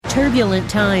Turbulent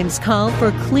times call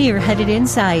for clear-headed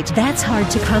insight. That's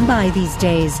hard to come by these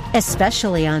days,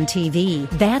 especially on TV.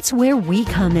 That's where we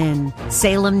come in.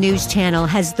 Salem News Channel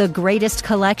has the greatest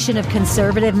collection of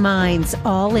conservative minds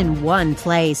all in one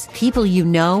place. People you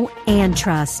know and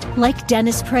trust, like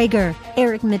Dennis Prager,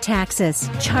 Eric Metaxas,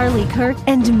 Charlie Kirk,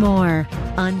 and more.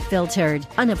 Unfiltered,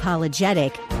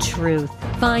 unapologetic truth.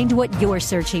 Find what you're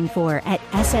searching for at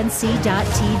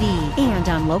snc.tv and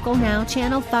on Local Now,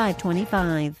 Channel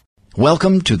 525.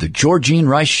 Welcome to the Georgene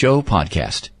Rice Show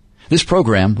podcast. This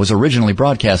program was originally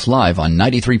broadcast live on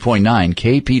 93.9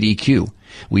 KPDQ.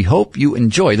 We hope you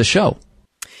enjoy the show.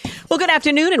 Well, good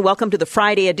afternoon and welcome to the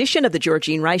Friday edition of the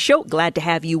Georgene Rice Show. Glad to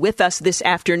have you with us this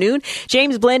afternoon.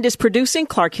 James Blend is producing.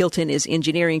 Clark Hilton is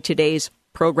engineering today's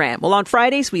program. Well, on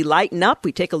Fridays, we lighten up.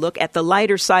 We take a look at the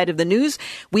lighter side of the news.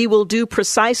 We will do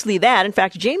precisely that. In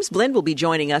fact, James Blend will be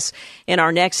joining us in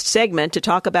our next segment to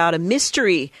talk about a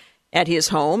mystery at his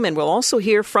home. And we'll also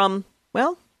hear from,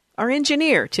 well, our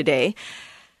engineer today.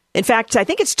 In fact, I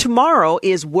think it's tomorrow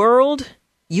is World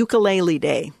Ukulele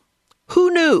Day.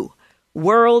 Who knew?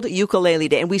 World Ukulele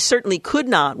Day. And we certainly could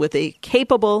not, with a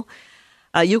capable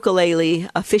ukulele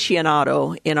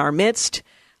aficionado in our midst,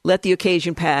 let the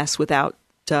occasion pass without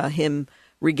him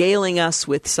regaling us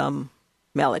with some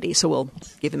melody. So we'll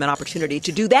give him an opportunity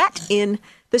to do that in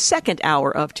the second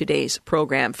hour of today's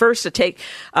program. First,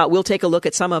 we'll take a look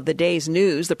at some of the day's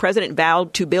news. The president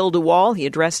vowed to build a wall. He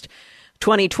addressed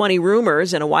 2020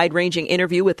 rumors in a wide-ranging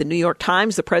interview with the New York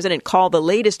Times. The president called the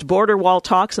latest border wall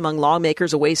talks among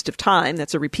lawmakers a waste of time.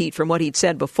 That's a repeat from what he'd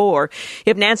said before.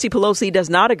 If Nancy Pelosi does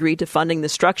not agree to funding the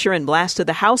structure, and blasted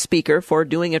the House Speaker for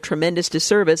doing a tremendous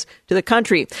disservice to the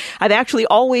country. I've actually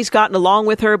always gotten along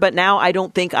with her, but now I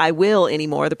don't think I will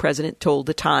anymore, the president told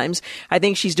the Times. I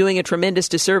think she's doing a tremendous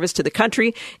disservice to the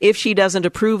country. If she doesn't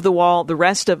approve the wall, the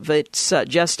rest of it's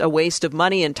just a waste of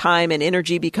money and time and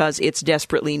energy because it's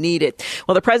desperately needed.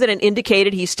 Well, the president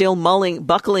indicated he's still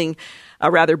bucking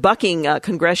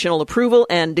congressional approval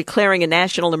and declaring a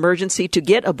national emergency to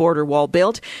get a border wall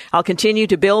built. I'll continue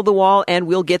to build the wall and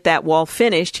we'll get that wall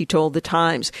finished, he told the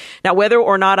Times. Now, whether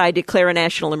or not I declare a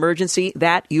national emergency,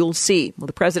 that you'll see. Well,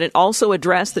 the president also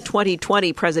addressed the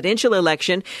 2020 presidential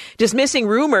election, dismissing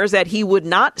rumors that he would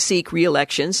not seek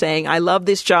re-election, saying, I love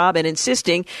this job, and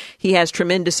insisting he has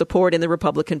tremendous support in the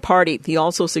Republican Party. He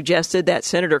also suggested that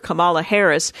Senator Kamala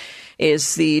Harris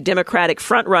is the Democratic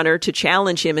frontrunner to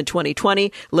challenge him in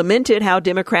 2020, lamented how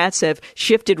Democrats have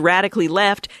shifted radically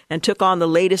left and took on the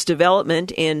latest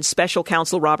development in Special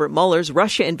Counsel Robert Mueller's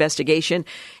Russia investigation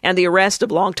and the arrest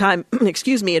of longtime,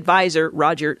 advisor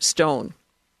Roger Stone.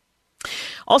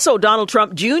 Also, Donald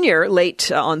Trump Jr. late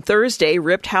on Thursday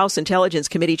ripped House Intelligence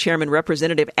Committee Chairman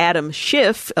Representative Adam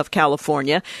Schiff of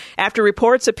California after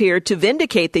reports appeared to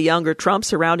vindicate the younger Trump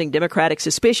surrounding Democratic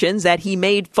suspicions that he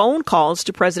made phone calls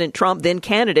to President Trump, then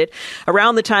candidate,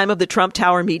 around the time of the Trump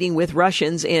Tower meeting with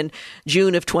Russians in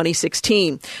June of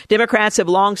 2016. Democrats have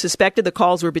long suspected the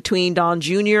calls were between Don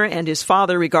Jr. and his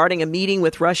father regarding a meeting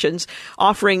with Russians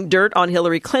offering dirt on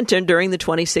Hillary Clinton during the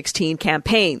 2016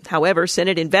 campaign. However,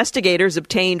 Senate investigators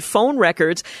obtained phone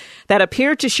records that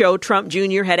appeared to show Trump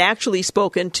Jr. had actually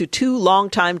spoken to two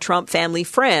longtime Trump family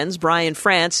friends, Brian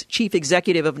France, chief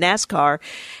executive of NASCAR,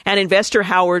 and investor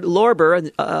Howard Lorber,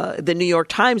 the New York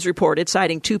Times reported,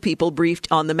 citing two people briefed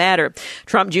on the matter.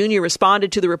 Trump Jr.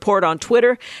 responded to the report on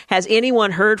Twitter. Has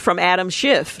anyone heard from Adam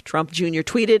Schiff? Trump Jr.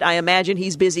 tweeted, I imagine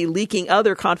he's busy leaking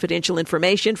other confidential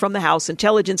information from the House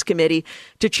Intelligence Committee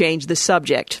to change the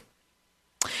subject.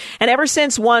 And ever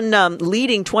since one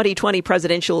leading 2020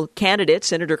 presidential candidate,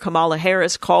 Senator Kamala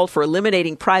Harris, called for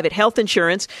eliminating private health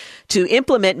insurance to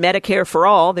implement Medicare for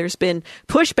all, there's been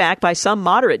pushback by some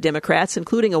moderate Democrats,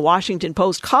 including a Washington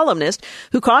Post columnist,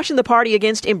 who cautioned the party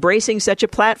against embracing such a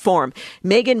platform.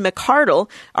 Megan McArdle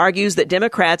argues that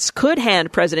Democrats could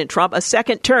hand President Trump a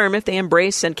second term if they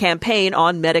embrace and campaign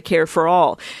on Medicare for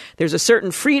all. There's a certain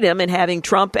freedom in having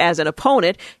Trump as an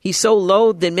opponent. He's so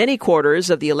loathed in many quarters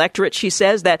of the electorate, she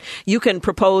says, that you can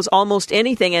propose almost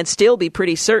anything and still be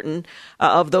pretty certain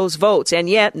of those votes. And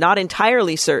yet, not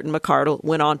entirely certain, McArdle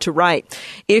went on to write.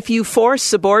 If you force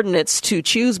subordinates to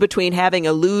choose between having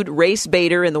a lewd race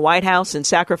baiter in the White House and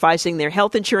sacrificing their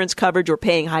health insurance coverage or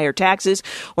paying higher taxes,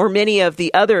 or many of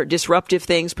the other disruptive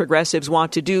things progressives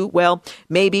want to do, well,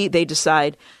 maybe they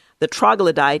decide the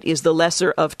troglodyte is the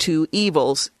lesser of two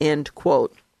evils, end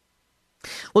quote.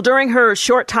 Well, during her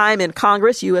short time in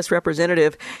Congress, U.S.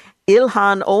 Representative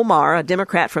Ilhan Omar, a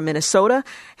Democrat from Minnesota,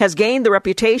 has gained the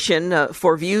reputation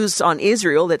for views on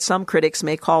Israel that some critics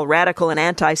may call radical and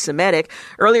anti-Semitic.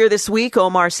 Earlier this week,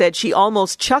 Omar said she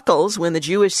almost chuckles when the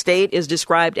Jewish state is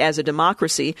described as a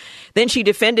democracy. Then she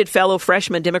defended fellow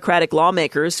freshman Democratic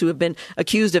lawmakers who have been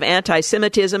accused of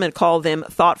anti-Semitism and called them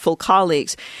thoughtful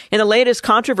colleagues. In the latest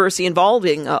controversy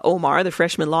involving Omar, the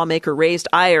freshman lawmaker raised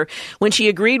ire when she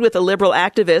agreed with a liberal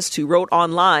activist who wrote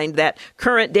online that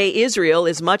current-day Israel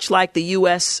is much like the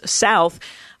U.S. South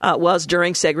was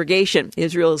during segregation.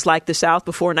 Israel is like the South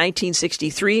before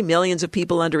 1963. Millions of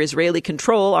people under Israeli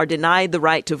control are denied the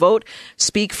right to vote,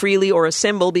 speak freely, or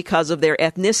assemble because of their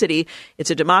ethnicity. It's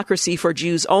a democracy for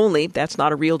Jews only. That's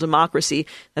not a real democracy.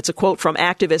 That's a quote from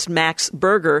activist Max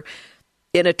Berger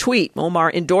in a tweet.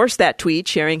 Omar endorsed that tweet,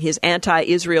 sharing his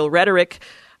anti-Israel rhetoric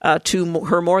to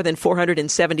her more than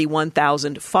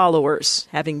 471,000 followers.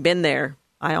 Having been there,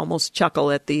 I almost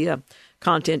chuckle at the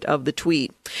content of the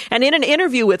tweet. And in an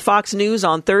interview with Fox News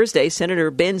on Thursday, Senator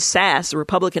Ben Sasse, a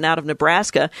Republican out of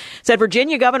Nebraska, said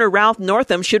Virginia Governor Ralph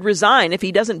Northam should resign if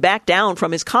he doesn't back down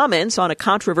from his comments on a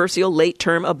controversial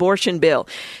late-term abortion bill,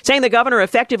 saying the governor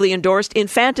effectively endorsed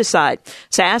infanticide.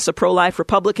 Sasse, a pro-life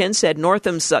Republican, said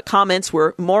Northam's comments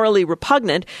were morally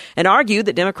repugnant and argued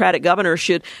that Democratic governors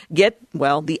should get,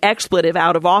 the expletive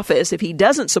out of office if he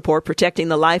doesn't support protecting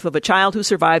the life of a child who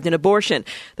survived an abortion.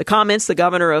 The comments the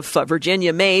governor of Virginia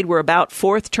made were about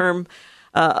fourth-term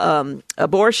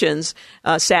abortions.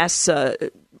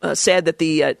 Sasse said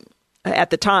that at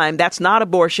the time, that's not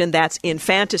abortion, that's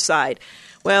infanticide.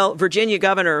 Well, Virginia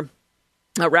Governor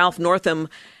Ralph Northam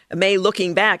may,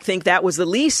 looking back, think that was the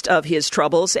least of his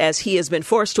troubles, as he has been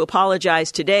forced to apologize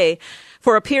today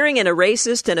for appearing in a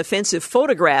racist and offensive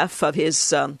photograph of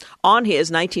his on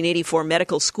his 1984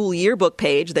 medical school yearbook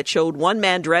page that showed one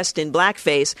man dressed in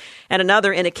blackface and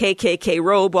another in a KKK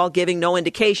robe, while giving no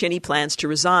indication he plans to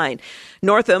resign.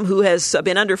 Northam, who has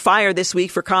been under fire this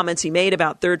week for comments he made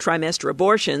about third trimester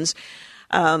abortions,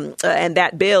 and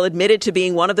that bill, admitted to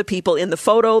being one of the people in the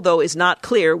photo, though is not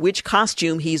clear which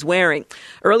costume he's wearing.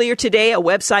 Earlier today, a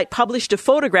website published a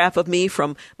photograph of me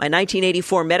from my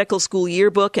 1984 medical school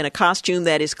yearbook in a costume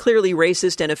that is clearly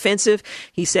racist and offensive,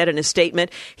 he said in a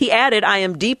statement. He added, "I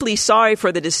am deeply sorry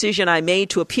for the decision I made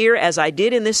to appear as I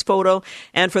did in this photo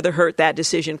and for the hurt that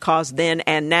decision caused then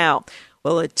and now."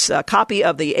 Well, it's a copy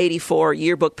of the 84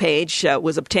 yearbook page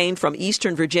was obtained from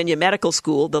Eastern Virginia Medical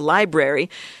School, the library.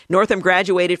 Northam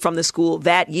graduated from the school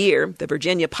that year. The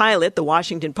Virginia Pilot, the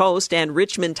Washington Post, and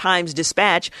Richmond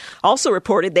Times-Dispatch also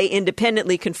reported they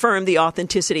independently confirmed the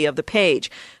authenticity of the page.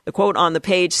 The quote on the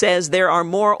page says, "There are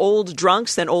more old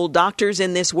drunks than old doctors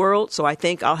in this world, so I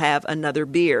think I'll have another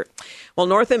beer." Well,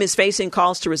 Northam is facing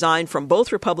calls to resign from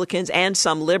both Republicans and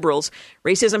some liberals.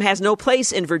 Racism has no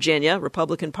place in Virginia,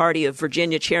 Republican Party of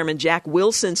Virginia Chairman Jack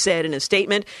Wilson said in a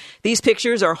statement. These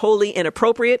pictures are wholly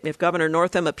inappropriate. If Governor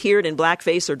Northam appeared in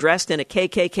blackface or dressed in a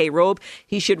KKK robe,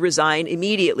 he should resign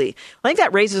immediately. I think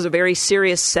that raises a very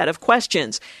serious set of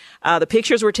questions. The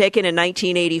pictures were taken in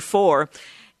 1984.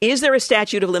 Is there a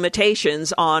statute of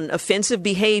limitations on offensive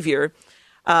behavior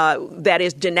that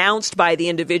is denounced by the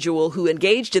individual who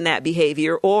engaged in that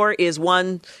behavior, or is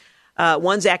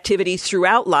one's activity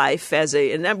throughout life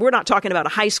and we're not talking about a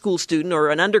high school student or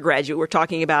an undergraduate, we're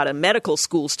talking about a medical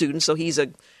school student, so he's a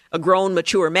grown,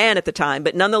 mature man at the time,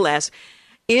 but nonetheless,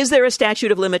 is there a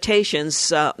statute of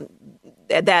limitations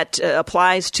that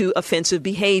applies to offensive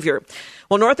behavior?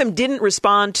 Well, Northam didn't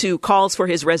respond to calls for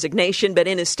his resignation, but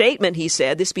in his statement, he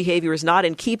said, "This behavior is not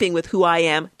in keeping with who I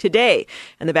am today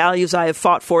and the values I have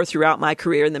fought for throughout my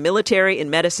career in the military, in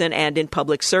medicine, and in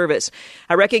public service.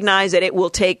 I recognize that it will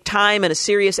take time and a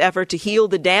serious effort to heal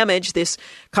the damage this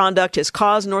conduct has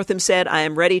caused," Northam said. "I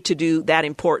am ready to do that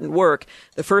important work.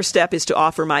 The first step is to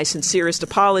offer my sincerest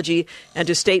apology and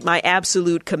to state my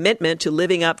absolute commitment to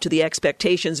living up to the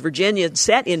expectations Virginia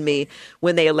set in me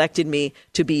when they elected me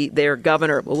to be their governor."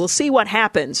 Well, we'll see what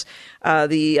happens.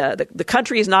 The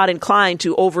country is not inclined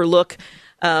to overlook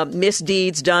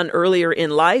misdeeds done earlier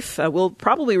in life. We'll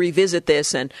probably revisit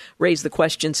this and raise the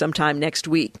question sometime next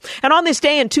week. And on this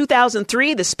day in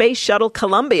 2003, the Space Shuttle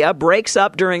Columbia breaks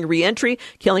up during reentry,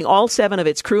 killing all 7 of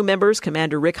its crew members: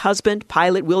 Commander Rick Husband,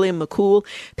 pilot William McCool,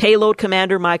 payload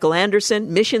commander Michael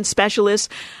Anderson, mission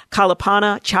specialist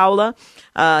Kalapana Chawla,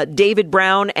 David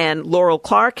Brown and Laurel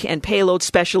Clark, and payload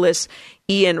specialist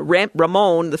Ian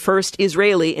Ramon, the first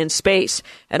Israeli in space.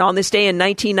 And on this day in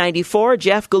 1994,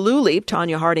 Jeff Gillooly,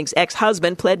 Tanya Harding's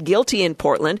ex-husband, pled guilty in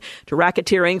Portland to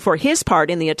racketeering for his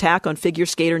part in the attack on figure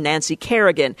skater Nancy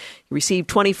Kerrigan. He received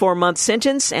a 24-month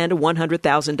sentence and a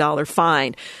 $100,000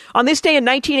 fine. On this day in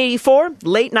 1984,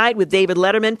 Late Night with David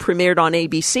Letterman premiered on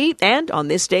ABC. And on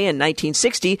this day in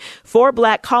 1960, 4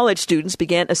 black college students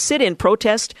began a sit-in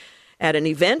protest at an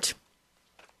event,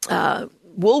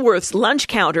 Woolworth's lunch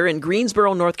counter in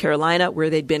Greensboro, North Carolina, where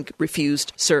they'd been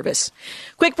refused service.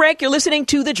 Quick break. You're listening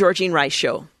to The Georgene Rice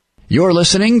Show. You're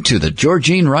listening to The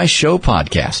Georgene Rice Show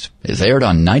podcast. It's aired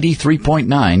on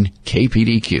 93.9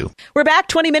 KPDQ. We're back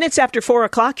 20 minutes after 4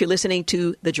 o'clock. You're listening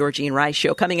to The Georgene Rice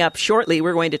Show. Coming up shortly,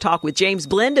 we're going to talk with James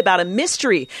Blend about a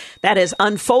mystery that has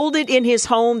unfolded in his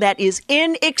home that is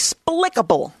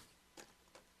inexplicable.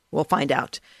 We'll find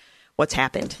out what's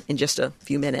happened in just a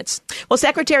few minutes. Well,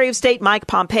 Secretary of State Mike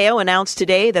Pompeo announced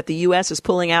today that the U.S. is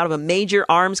pulling out of a major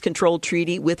arms control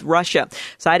treaty with Russia,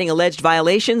 citing alleged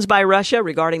violations by Russia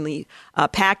regarding the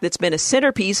pact that's been a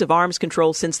centerpiece of arms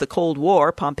control since the Cold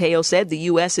War. Pompeo said the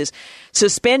U.S. is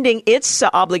suspending its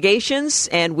obligations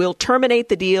and will terminate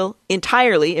the deal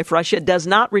entirely if Russia does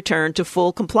not return to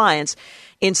full compliance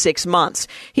in 6 months.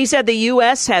 He said the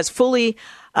U.S. has fully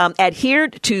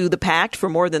adhered to the pact for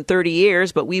more than 30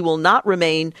 years, but we will not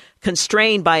remain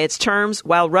constrained by its terms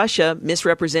while Russia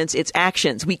misrepresents its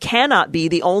actions. We cannot be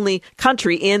the only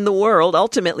country in the world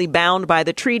ultimately bound by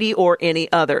the treaty or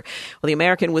any other. Well, the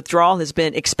American withdrawal has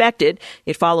been expected.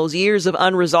 It follows years of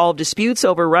unresolved disputes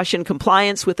over Russian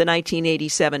compliance with the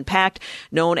 1987 pact,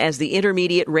 known as the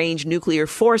Intermediate Range Nuclear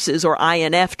Forces, or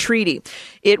INF Treaty.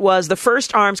 It was the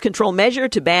first arms control measure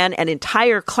to ban an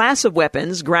entire class of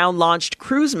weapons, ground-launched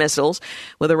cruise missiles,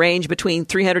 with a range between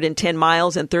 310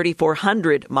 miles and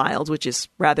 3,400 miles. Which is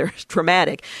rather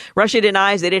dramatic. Russia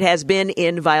denies that it has been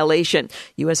in violation.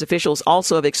 U.S. officials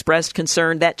also have expressed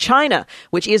concern that China,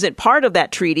 which isn't part of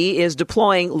that treaty, is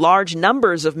deploying large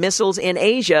numbers of missiles in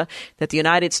Asia that the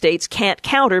United States can't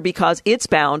counter because it's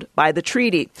bound by the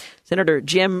treaty. Senator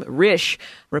Jim Risch,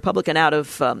 Republican out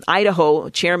of Idaho,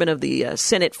 chairman of the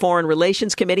Senate Foreign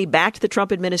Relations Committee, backed the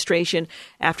Trump administration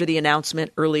after the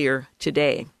announcement earlier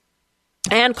today.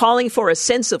 And calling for a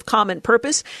sense of common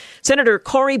purpose, Senator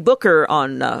Cory Booker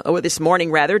this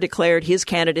morning declared his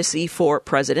candidacy for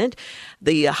president.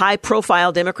 The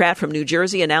high-profile Democrat from New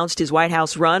Jersey announced his White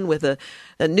House run with a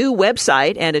new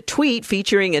website and a tweet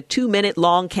featuring a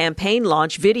 2-minute-long campaign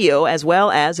launch video, as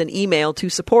well as an email to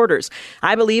supporters.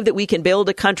 I believe that we can build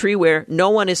a country where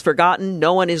no one is forgotten,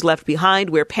 no one is left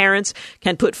behind, where parents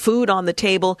can put food on the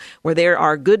table, where there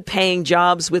are good-paying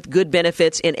jobs with good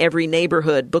benefits in every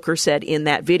neighborhood, Booker said in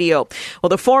that video. Well,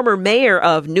 the former mayor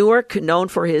of Newark, known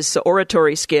for his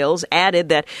oratory skills, added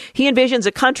that he envisions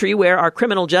a country where our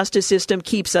criminal justice system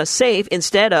keeps us safe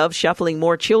instead of shuffling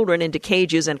more children into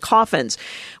cages and coffins,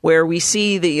 where we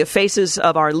see the faces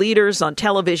of our leaders on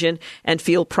television and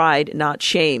feel pride, not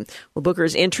shame. Well,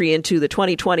 Booker's entry into the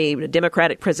 2020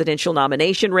 Democratic presidential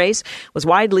nomination race was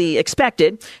widely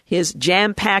expected. His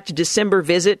jam-packed December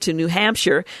visit to New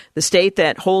Hampshire, the state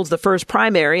that holds the first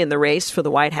primary in the race for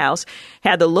the White House,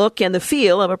 had the look and the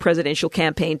feel of a presidential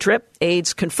campaign trip.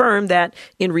 Aides confirmed that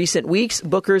in recent weeks,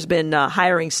 Booker's been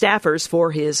hiring staffers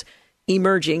for his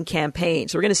emerging campaign.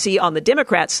 So we're going to see on the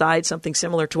Democrat side something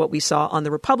similar to what we saw on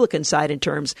the Republican side in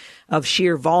terms of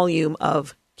sheer volume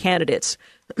of candidates.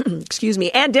 Excuse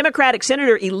me. And Democratic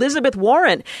Senator Elizabeth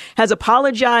Warren has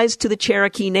apologized to the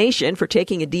Cherokee Nation for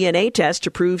taking a DNA test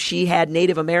to prove she had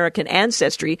Native American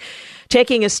ancestry,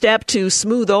 taking a step to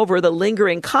smooth over the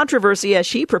lingering controversy as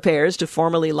she prepares to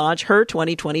formally launch her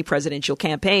 2020 presidential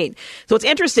campaign. So it's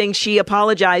interesting, she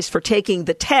apologized for taking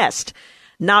the test,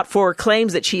 not for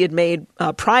claims that she had made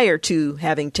prior to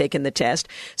having taken the test.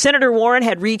 Senator Warren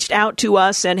had reached out to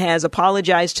us and has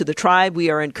apologized to the tribe.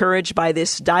 We are encouraged by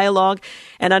this dialogue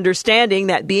and understanding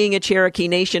that being a Cherokee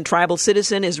Nation tribal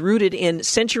citizen is rooted in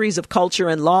centuries of culture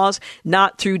and laws,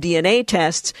 not through DNA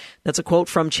tests. That's a quote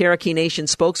from Cherokee Nation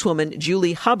spokeswoman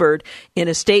Julie Hubbard in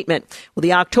a statement. Well,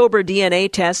 the October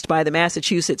DNA test by the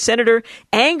Massachusetts senator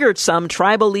angered some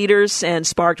tribal leaders and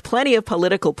sparked plenty of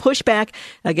political pushback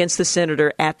against the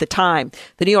senator at the time.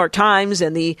 The New York Times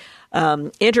and the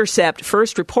Intercept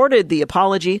first reported the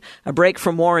apology, a break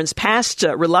from Warren's past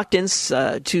reluctance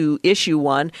to issue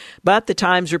one. But the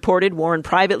Times reported Warren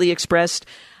privately expressed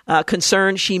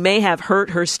concerned she may have hurt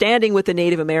her standing with the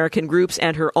Native American groups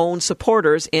and her own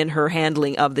supporters in her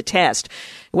handling of the test.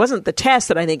 It wasn't the test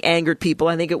that I think angered people.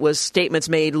 I think it was statements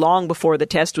made long before the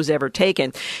test was ever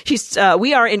taken.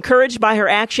 We are encouraged by her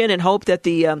action and hope that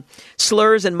the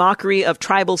slurs and mockery of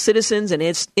tribal citizens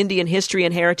and Indian history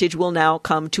and heritage will now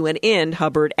come to an end,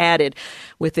 Hubbard added,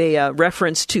 with a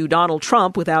reference to Donald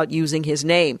Trump without using his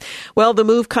name. Well, the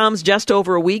move comes just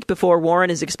over a week before Warren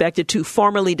is expected to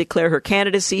formally declare her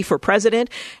candidacy for president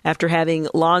after having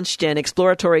launched an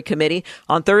exploratory committee.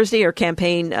 On Thursday, her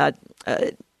campaign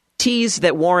teased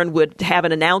that Warren would have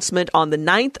an announcement on the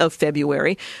 9th of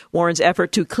February. Warren's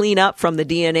effort to clean up from the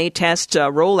DNA test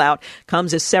rollout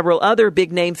comes as several other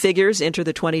big-name figures enter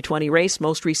the 2020 race,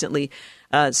 most recently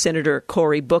Senator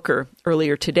Cory Booker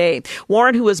earlier today.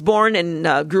 Warren, who was born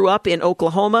and grew up in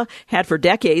Oklahoma, had for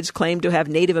decades claimed to have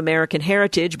Native American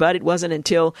heritage, but it wasn't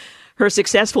until her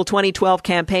successful 2012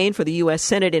 campaign for the U.S.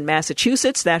 Senate in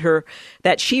Massachusetts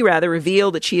that she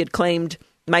revealed that she had claimed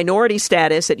minority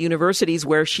status at universities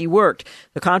where she worked.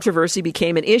 The controversy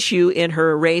became an issue in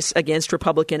her race against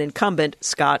Republican incumbent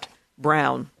Scott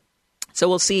Brown. So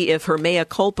we'll see if her mea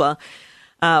culpa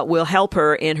will help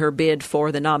her in her bid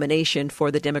for the nomination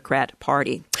for the Democrat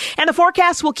Party. And the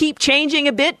forecast will keep changing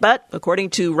a bit, but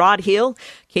according to Rod Hill,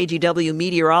 KGW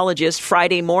meteorologist,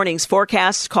 Friday morning's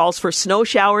forecast calls for snow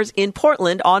showers in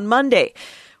Portland on Monday.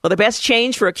 Well, the best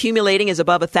change for accumulating is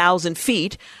above 1,000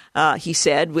 feet, he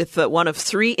said, with 1 of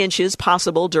 3 inches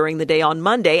possible during the day on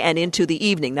Monday and into the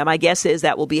evening. Now, my guess is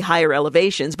that will be higher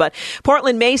elevations, but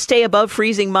Portland may stay above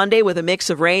freezing Monday with a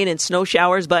mix of rain and snow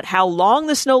showers, but how long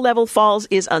the snow level falls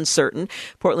is uncertain.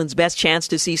 Portland's best chance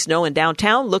to see snow in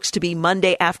downtown looks to be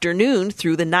Monday afternoon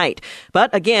through the night.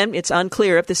 But again, it's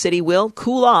unclear if the city will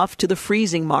cool off to the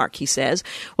freezing mark, he says.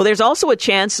 Well, there's also a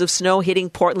chance of snow hitting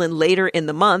Portland later in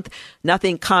the month.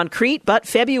 Nothing concrete, but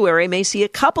February may see a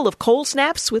couple of cold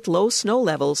snaps with low snow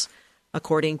levels,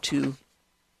 according to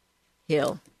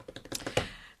Hill.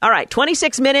 All right,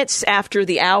 26 minutes after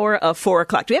the hour of 4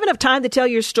 o'clock. Do we have enough time to tell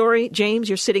your story, James?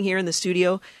 You're sitting here in the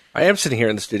studio. I am sitting here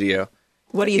in the studio.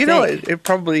 What do you think? You know, it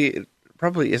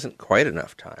probably isn't quite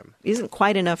enough time. Isn't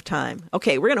quite enough time.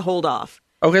 Okay, we're going to hold off.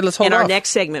 Okay, let's hold off. In our next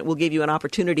segment, we'll give you an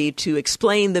opportunity to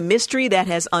explain the mystery that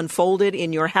has unfolded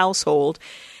in your household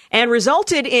and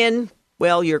resulted in,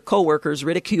 well, your coworkers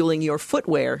ridiculing your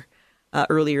footwear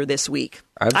earlier this week.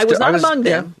 I was not among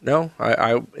them. Yeah,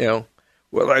 no,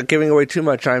 without giving away too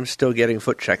much, I'm still getting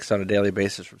foot checks on a daily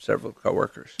basis from several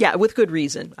coworkers. Yeah, with good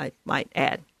reason, I might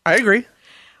add. I agree.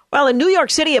 Well, a New York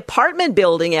City apartment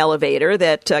building elevator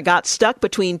that got stuck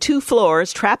between 2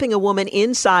 floors, trapping a woman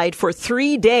inside for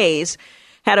 3 days,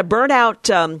 had a burnt-out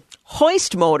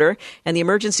hoist motor, and the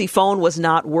emergency phone was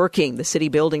not working, the city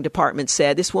building department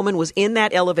said. This woman was in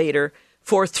that elevator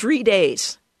for 3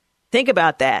 days. Think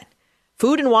about that.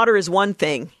 Food and water is one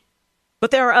thing, but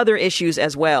there are other issues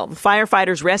as well.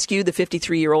 Firefighters rescued the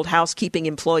 53-year-old housekeeping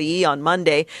employee on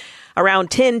Monday around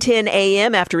 10:10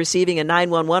 a.m. after receiving a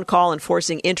 911 call and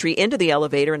forcing entry into the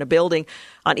elevator in a building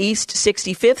on East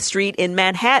 65th Street in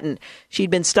Manhattan. She'd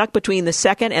been stuck between the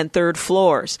 2nd and 3rd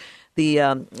floors.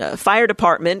 The fire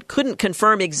department couldn't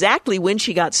confirm exactly when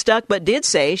she got stuck, but did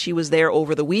say she was there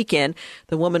over the weekend.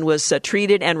 The woman was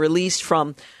treated and released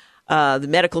from the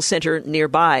medical center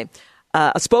nearby.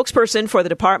 A spokesperson for the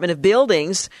Department of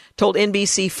Buildings told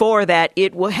NBC4 that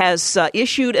it has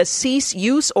issued a cease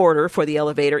use order for the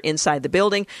elevator inside the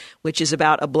building, which is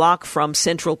about a block from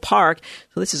Central Park.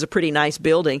 So this is a pretty nice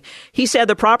building. He said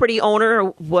the property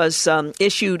owner was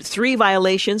issued 3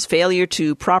 violations: failure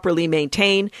to properly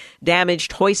maintain,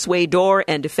 damaged hoistway door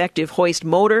and defective hoist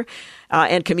motor,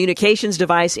 and communications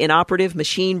device inoperative,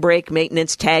 machine brake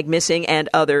maintenance tag missing, and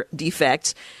other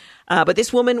defects. But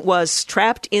this woman was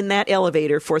trapped in that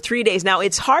elevator for 3 days. Now,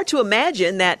 it's hard to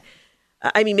imagine that,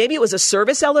 maybe it was a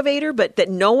service elevator, but that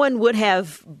no one would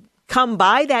have come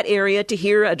by that area to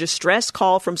hear a distress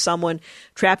call from someone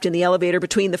trapped in the elevator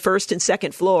between the 1st and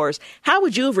 2nd floors. How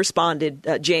would you have responded,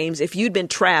 James, if you'd been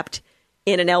trapped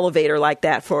in an elevator like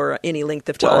that for any length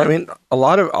of time? Well, a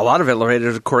lot of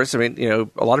elevators, of course, a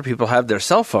lot of people have their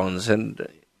cell phones, and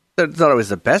it's not always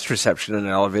the best reception in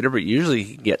an elevator, but usually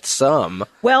you can get some.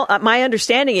 Well, my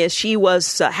understanding is she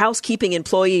was a housekeeping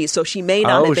employee, so she may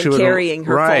not have been carrying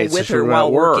her phone with her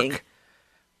while working.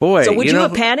 Boy, so would you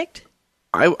have panicked?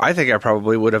 I think I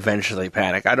probably would eventually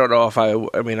panic. I don't know if I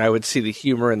would see the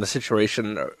humor in the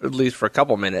situation, at least for a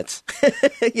couple minutes.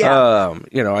 Yeah.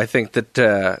 I think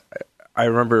that I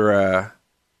remember,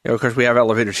 of course, we have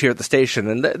elevators here at the station,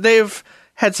 and they've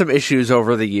had some issues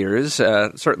over the years,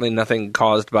 certainly nothing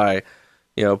caused by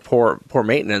poor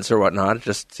maintenance or whatnot. It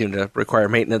just seemed to require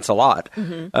maintenance a lot.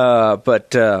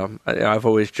 But I've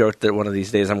always joked that one of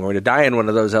these days I'm going to die in one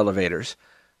of those elevators.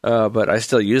 But I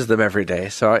still use them every day.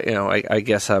 So, I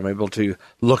guess I'm able to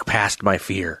look past my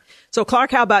fear. So,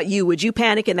 Clark, how about you? Would you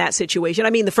panic in that situation? I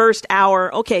mean, the first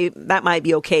hour, okay, that might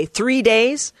be okay. 3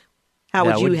 days? How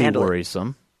would you handle it? That would be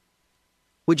worrisome.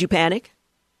 Would you panic?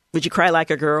 Would you cry like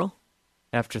a girl?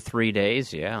 After 3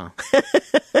 days, yeah.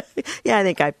 Yeah, I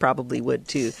think I probably would,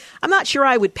 too. I'm not sure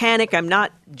I would panic. I'm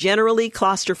not generally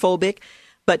claustrophobic.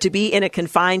 But to be in a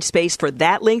confined space for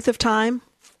that length of time,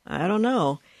 I don't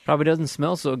know. Probably doesn't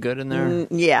smell so good in there.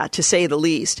 Yeah, to say the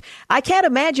least. I can't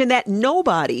imagine that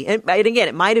nobody, and again,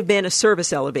 it might have been a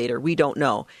service elevator. We don't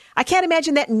know. I can't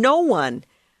imagine that no one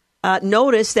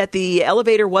noticed that the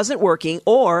elevator wasn't working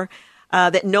or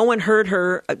that no one heard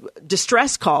her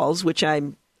distress calls, which I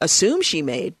assume she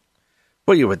made.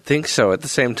 Well, you would think so. At the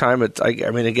same time, I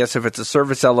guess if it's a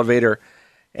service elevator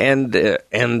and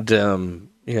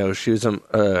she was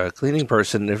a cleaning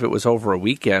person, if it was over a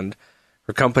weekend,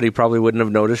 her company probably wouldn't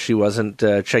have noticed she wasn't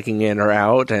checking in or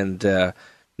out, and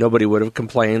nobody would have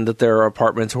complained that their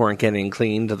apartments weren't getting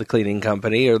cleaned to the cleaning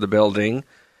company or the building.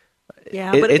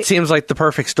 Yeah, but it seems like the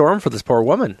perfect storm for this poor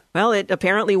woman. Well, it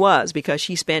apparently was, because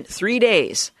she spent 3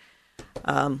 days,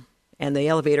 and the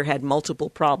elevator had multiple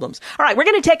problems. All right, we're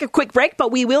going to take a quick break,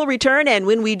 but we will return, and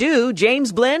when we do,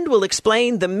 James Blend will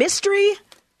explain the mystery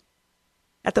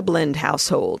at the Blend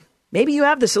household. Maybe you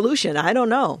have the solution. I don't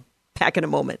know. Back in a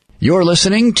moment. You're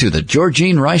listening to the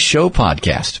Georgene Rice Show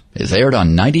podcast. It's aired on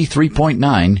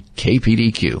 93.9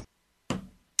 KPDQ.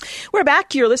 We're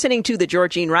back. You're listening to the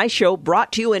Georgene Rice Show,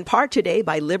 brought to you in part today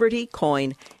by Liberty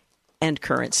Coin and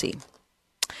Currency.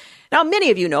 Now, many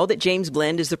of you know that James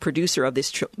Blend is the producer of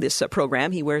this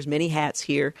program. He wears many hats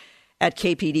here at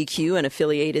KPDQ and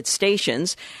affiliated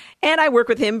stations, and I work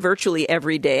with him virtually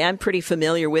every day. I'm pretty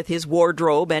familiar with his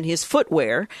wardrobe and his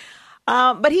footwear.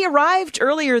 But he arrived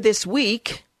earlier this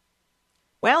week,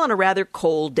 well, on a rather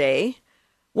cold day,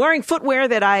 wearing footwear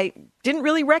that I didn't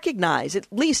really recognize, at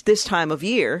least this time of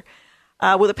year,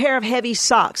 with a pair of heavy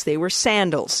socks. They were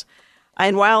sandals.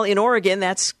 And while in Oregon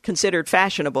that's considered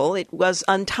fashionable, it was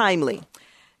untimely.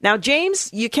 Now, James,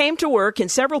 you came to work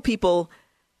and several people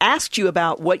asked you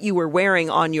about what you were wearing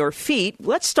on your feet.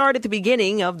 Let's start at the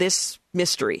beginning of this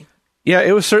mystery. Yeah,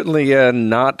 it was certainly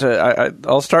not.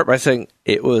 I'll start by saying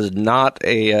it was not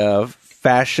a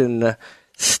fashion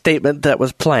statement that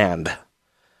was planned.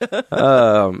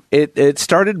 It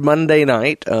started Monday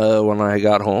night when I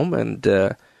got home,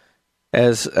 and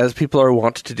as people are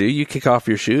wont to do, you kick off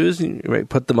your shoes, you might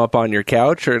put them up on your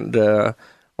couch or an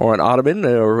ottoman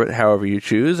or however you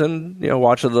choose, and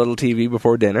watch a little TV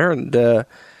before dinner. And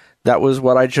that was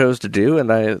what I chose to do.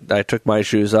 And I took my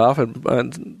shoes off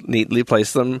and neatly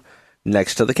placed them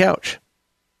next to the couch.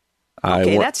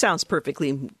 Okay, that sounds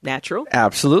perfectly natural.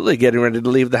 Absolutely. Getting ready to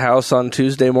leave the house on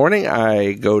Tuesday morning,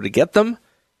 I go to get them,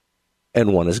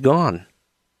 and one is gone.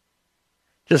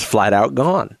 Just flat out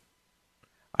gone.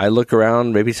 I look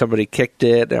around, maybe somebody kicked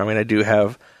it. I mean, I do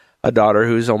have a daughter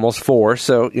who's almost 4,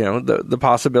 so, the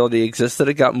possibility exists that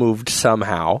it got moved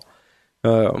somehow.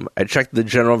 I checked the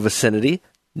general vicinity.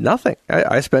 Nothing.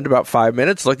 I spent about 5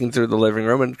 minutes looking through the living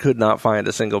room and could not find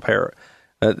a single pair.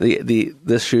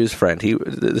 This shoe's friend.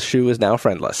 The shoe is now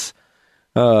friendless.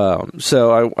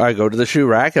 So I go to the shoe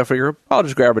rack. I figure I'll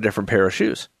just grab a different pair of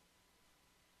shoes.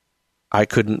 I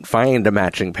couldn't find a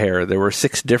matching pair. There were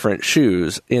 6 different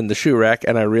shoes in the shoe rack,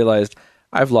 and I realized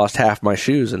I've lost half my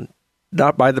shoes, and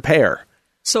not by the pair.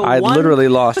 So I literally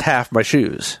lost half my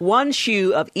shoes. One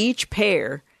shoe of each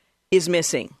pair is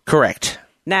missing. Correct.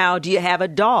 Now, do you have a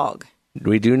dog?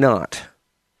 We do not.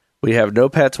 We have no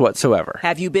pets whatsoever.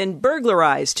 Have you been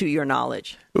burglarized, to your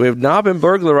knowledge? We have not been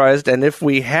burglarized, and if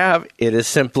we have, it has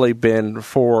simply been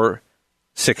for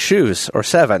 6 shoes or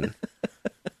 7.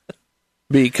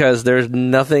 Because there's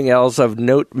nothing else of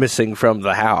note missing from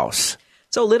the house.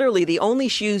 So literally the only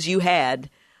shoes you had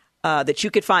that you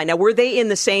could find. Now, were they in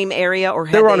the same area? Or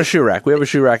they were on a shoe rack. We have a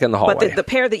shoe rack in the hallway. But the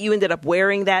pair that you ended up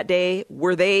wearing that day,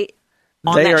 were they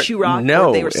on that shoe rack?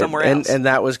 No, or they were somewhere else? And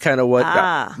that was kind of what,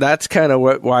 that's kind of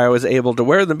why I was able to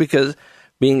wear them, because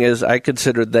being as I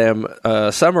considered them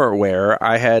summer wear,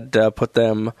 I had put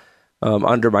them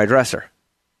under my dresser.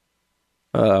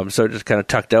 So just kind of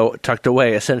tucked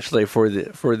away essentially for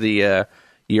the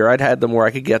year. I'd had them where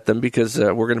I could get them because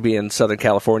we're going to be in Southern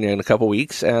California in a couple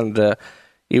weeks, and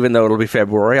even though it'll be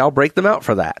February, I'll break them out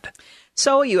for that.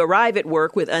 So you arrive at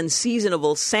work with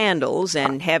unseasonable sandals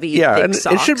and heavy thick and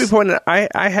socks. It should be pointed out,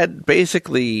 I had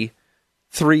basically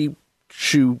 3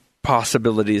 shoe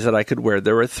possibilities that I could wear.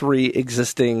 There were 3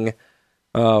 existing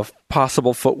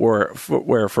possible footwear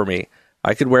for me.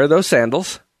 I could wear those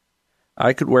sandals.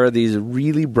 I could wear these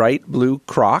really bright blue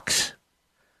Crocs,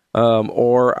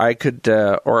 or I could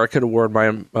have worn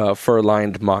my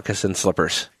fur-lined moccasin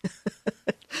slippers.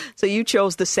 So you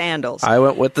chose the sandals. I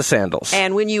went with the sandals.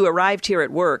 And when you arrived here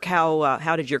at work,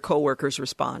 how did your coworkers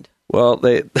respond? Well,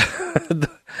 it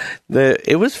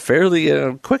was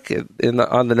fairly quick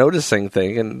on the noticing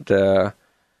thing, and how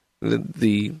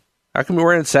come you're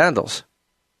wearing sandals?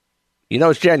 You know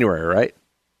it's January, right?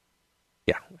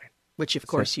 Yeah. Which, of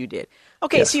course, you did.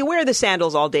 Okay, So you wear the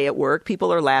sandals all day at work.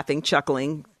 People are laughing,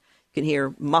 chuckling. You can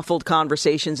hear muffled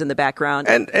conversations in the background.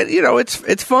 And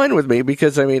it's fine with me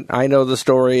because, I know the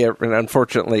story, and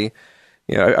unfortunately,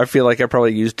 I feel like I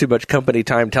probably used too much company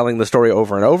time telling the story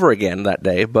over and over again that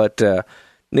day. But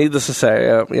needless to say,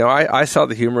 I saw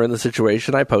the humor in the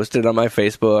situation. I posted on my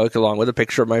Facebook along with a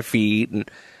picture of my feet, and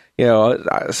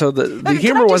so the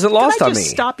humor wasn't lost on me. Can I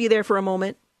just stop you there for a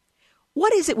moment?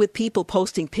 What is it with people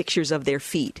posting pictures of their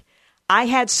feet? I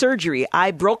had surgery.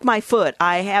 I broke my foot.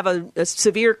 I have a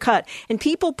severe cut. And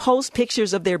people post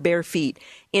pictures of their bare feet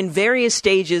in various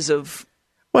stages of...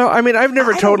 Well, I've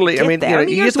never totally... you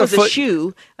get the foot...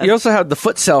 shoe. You also have the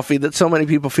foot selfie that so many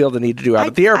people feel the need to do out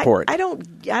at the airport. I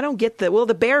don't get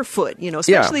the barefoot,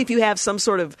 especially if you have some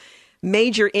sort of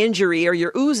major injury or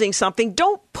you're oozing something.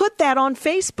 Don't put that on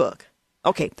Facebook.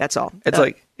 Okay, that's all. It's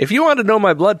like, if you want to know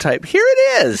my blood type, here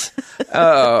it is.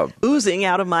 Oozing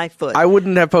out of my foot. I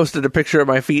wouldn't have posted a picture of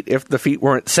my feet if the feet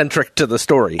weren't centric to the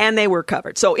story. And they were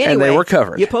covered. So anyway, and they were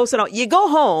covered. You post it on. You go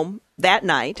home that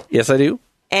night. Yes, I do.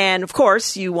 And of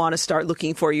course, you want to start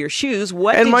looking for your shoes.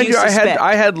 What and did mind you suspect?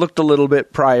 I had looked a little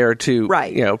bit prior to,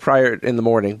 right. Prior in the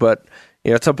morning, but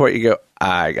at some point you go,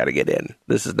 I got to get in.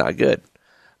 This is not good.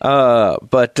 And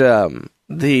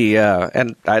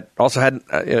I also had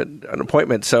an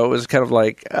appointment, so it was kind of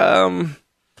like, I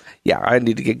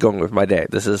need to get going with my day.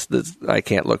 This I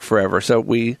can't look forever. So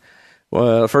the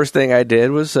first thing I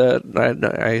did was, after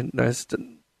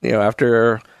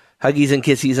huggies and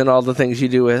kissies and all the things you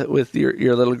do with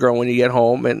your little girl when you get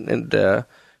home and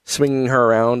swinging her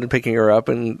around and picking her up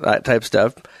and that type of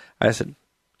stuff, I said,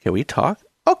 can we talk?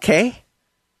 Okay.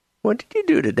 What did you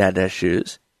do to Dada's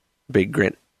shoes? Big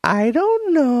grin. I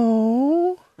don't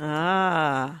know.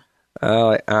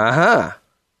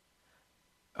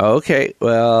 Okay,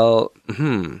 well,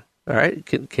 all right.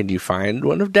 Can you find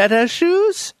one of Dada's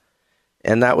shoes?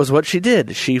 And that was what she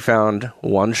did. She found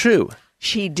one shoe.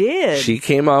 She did. She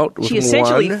came out with she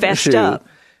essentially one fessed shoe, up,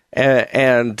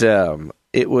 and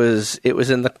it was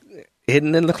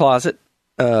hidden in the closet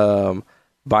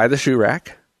by the shoe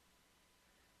rack,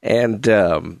 and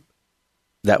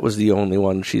that was the only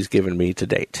one she's given me to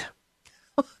date.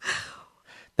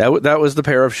 That was the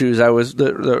pair of shoes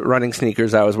the running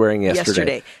sneakers I was wearing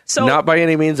yesterday. So, not by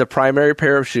any means a primary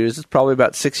pair of shoes. It's probably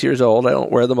about 6 years old. I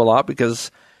don't wear them a lot because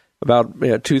about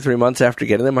 2-3 months after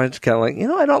getting them, I'm just kind of like,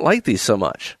 I don't like these so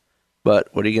much. But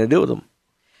what are you going to do with them?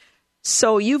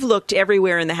 So you've looked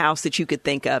everywhere in the house that you could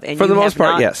think of, and for the most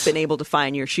part, not yes, been able to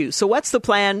find your shoes. So what's the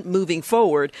plan moving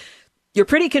forward? You're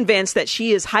pretty convinced that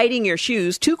she is hiding your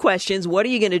shoes. 2 questions. What are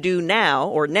you going to do now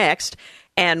or next?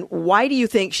 And why do you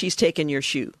think she's taken your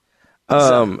shoe?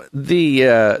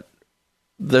 The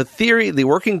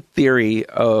working theory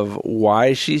of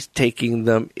why she's taking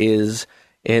them is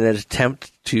in an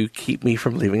attempt to keep me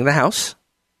from leaving the house.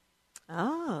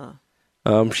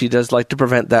 She does like to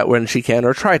prevent that when she can,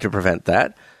 or try to prevent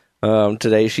that.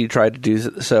 Today she tried to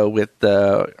do so with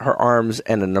her arms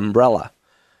and an umbrella.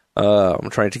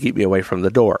 Trying to keep me away from the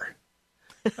door.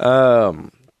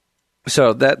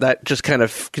 So that just kind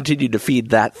of continued to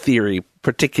feed that theory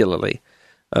particularly.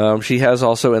 She has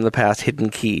also in the past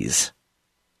hidden keys.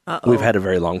 We've had a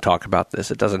very long talk about this.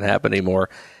 It doesn't happen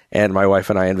anymore. And my wife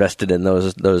and I invested in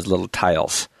those little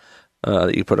tiles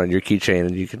that you put on your keychain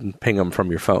and you can ping them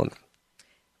from your phone.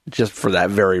 Just for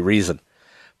that very reason.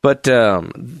 But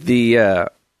the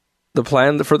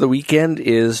plan for the weekend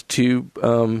is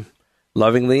to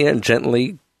lovingly and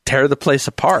gently tear the place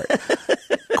apart,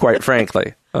 quite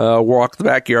frankly. Walk the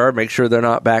backyard, make sure they're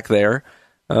not back there.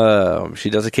 She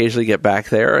does occasionally get back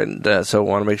there, and so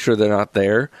want to make sure they're not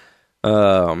there.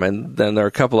 And then there are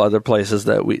a couple other places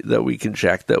that we can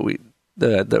check that we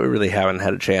really haven't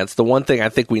had a chance. The one thing I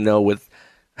think we know with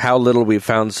how little we've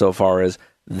found so far is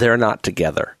they're not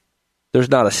together. There's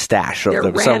not a stash of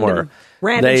them somewhere.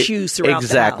 Random shoes throughout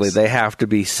exactly. the house. They have to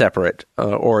be separate,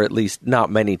 or at least not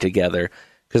many together.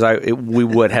 because we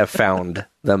would have found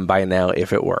them by now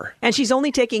if it were. And she's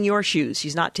only taking your shoes.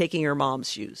 She's not taking your mom's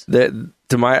shoes. To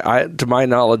my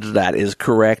knowledge, that is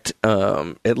correct.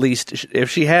 At least if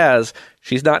she has,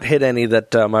 she's not hit any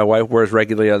that my wife wears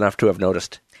regularly enough to have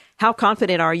noticed. How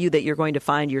confident are you that you're going to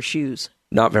find your shoes?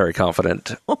 Not very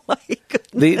confident. Oh my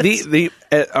goodness!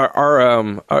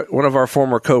 One of our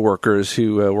former coworkers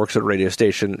who works at a radio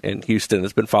station in Houston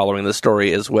has been following this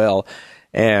story as well,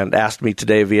 and asked me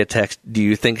today via text, "Do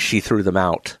you think she threw them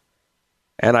out?"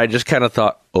 And I just kind of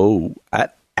thought, "Oh,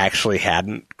 that actually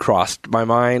hadn't crossed my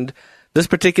mind." This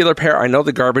particular pair, I know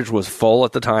the garbage was full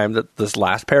at the time that this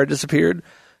last pair disappeared,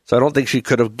 so I don't think she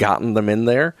could have gotten them in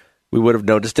there. We would have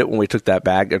noticed it when we took that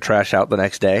bag of trash out the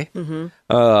next day.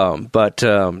 Mm-hmm. But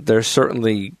there's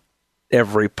certainly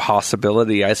every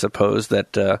possibility, I suppose,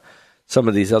 that some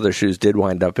of these other shoes did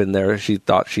wind up in there. She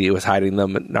thought she was hiding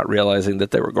them and not realizing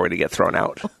that they were going to get thrown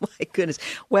out. Oh, my goodness.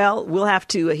 Well, we'll have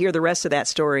to hear the rest of that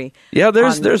story. Yeah,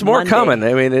 there's more Monday. coming.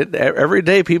 I mean, every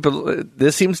day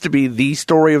this seems to be the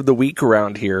story of the week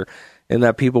around here, in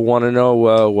that people want to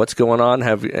know what's going on.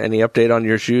 Have any update on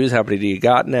your shoes? How many do you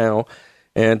got now?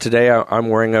 And today I'm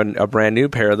wearing a brand new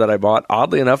pair that I bought,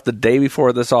 oddly enough, the day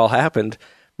before this all happened,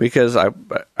 because I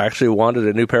actually wanted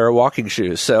a new pair of walking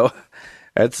shoes. So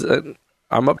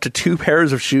I'm up to 2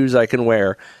 pairs of shoes I can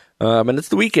wear. And it's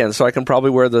the weekend, so I can probably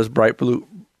wear those bright blue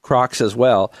Crocs as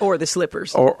well. Or the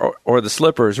slippers. Or the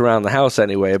slippers around the house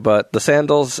anyway. But the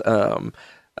sandals,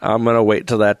 I'm going to wait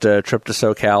till that trip to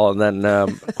SoCal, and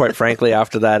then, quite frankly,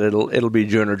 after that, it'll be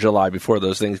June or July before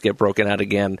those things get broken out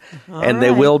again, and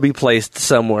they will be placed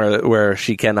somewhere where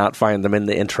she cannot find them in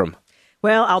the interim.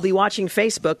 Well, I'll be watching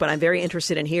Facebook, but I'm very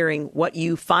interested in hearing what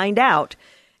you find out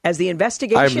as the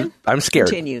investigation I'm scared.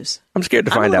 continues. I'm scared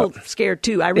to find out. I'm a little scared,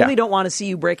 too. I really don't want to see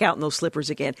you break out in those slippers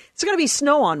again. It's going to be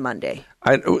snow on Monday.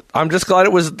 I'm just glad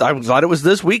it was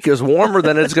this week. It was warmer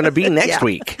than it's going to be next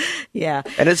week. Yeah.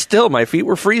 And it's still, my feet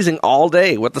were freezing all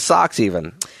day with the socks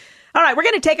even. All right, we're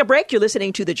going to take a break. You're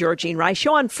listening to the Georgene Rice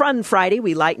Show. On Fun Friday,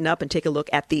 we lighten up and take a look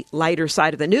at the lighter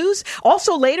side of the news.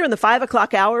 Also, later in the 5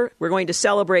 o'clock hour, we're going to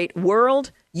celebrate World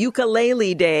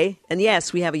Ukulele Day. And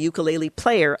yes, we have a ukulele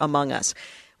player among us.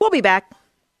 We'll be back.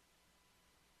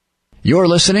 You're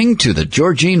listening to the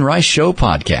Georgene Rice Show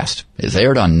podcast. It's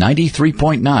aired on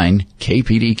 93.9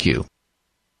 KPDQ.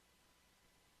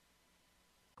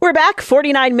 We're back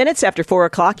 49 minutes after 4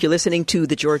 o'clock. You're listening to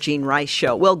the Georgene Rice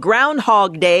Show. Well,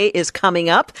 Groundhog Day is coming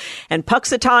up, and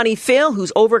Punxsutawney Phil,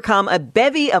 who's overcome a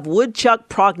bevy of woodchuck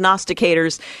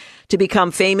prognosticators to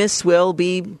become famous, will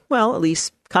be, well, at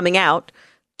least coming out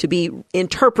to be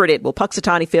interpreted. Well,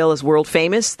 Punxsutawney Phil is world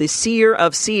famous, the seer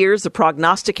of seers, the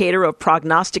prognosticator of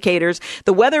prognosticators,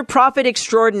 the weather prophet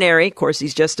extraordinary. Of course,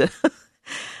 he's just a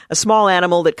small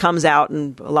animal that comes out,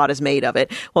 and a lot is made of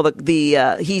it. Well,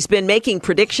 he's been making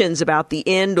predictions about the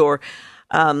end or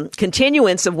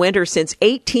continuance of winter since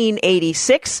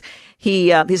 1886.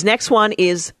 His next one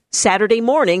is Saturday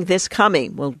morning, this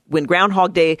coming. Well, when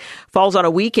Groundhog Day falls on a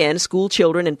weekend, school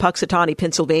children in Punxsutawney,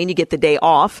 Pennsylvania get the day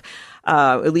off.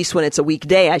 At least when it's a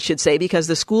weekday, I should say, because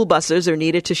the school buses are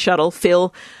needed to shuttle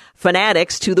Phil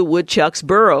fanatics to the woodchuck's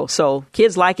burrow. So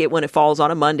kids like it when it falls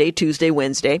on a Monday, Tuesday,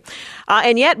 Wednesday.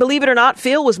 And yet, believe it or not,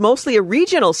 Phil was mostly a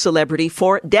regional celebrity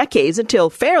for decades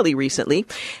until fairly recently.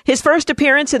 His first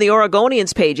appearance in the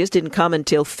Oregonian's pages didn't come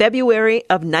until February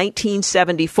of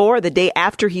 1974, the day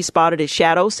after he spotted his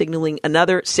shadow, signaling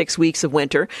another 6 weeks of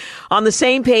winter. On the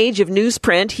same page of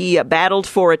newsprint, he battled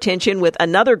for attention with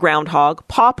another groundhog,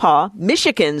 Paw Paw,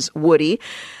 Michigan's Woody,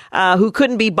 who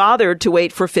couldn't be bothered to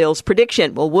wait for Phil's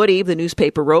prediction. Well, Woody, the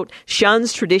newspaper wrote,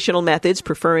 shuns traditional methods,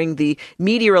 preferring the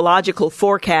meteorological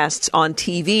forecasts on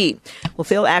TV. Well,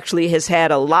 Phil actually has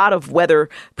had a lot of weather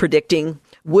predicting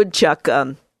woodchuck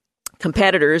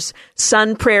competitors.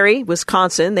 Sun Prairie,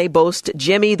 Wisconsin, they boast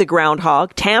Jimmy the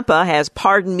Groundhog. Tampa has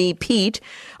Pardon Me Pete.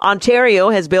 Ontario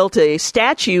has built a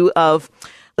statue of,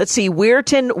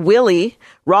 Weirton Willie.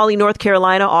 Raleigh, North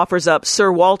Carolina offers up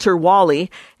Sir Walter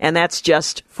Wally, and that's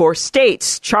just for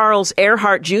states. Charles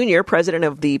Earhart Jr., president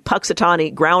of the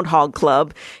Punxsutawney Groundhog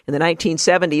Club in the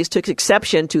 1970s, took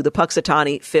exception to the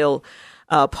Punxsutawney Phil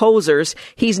posers.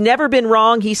 He's never been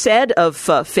wrong, he said, of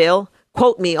Phil.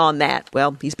 Quote me on that.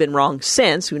 Well, he's been wrong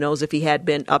since. Who knows if he had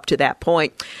been up to that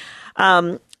point.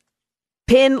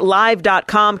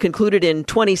 PennLive.com concluded in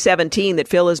 2017 that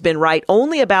Phil has been right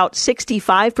only about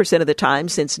 65% of the time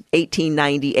since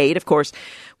 1898. Of course,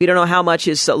 we don't know how much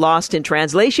is lost in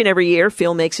translation every year.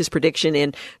 Phil makes his prediction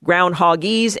in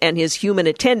groundhogese, and his human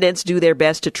attendants do their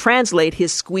best to translate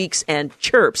his squeaks and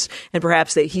chirps. And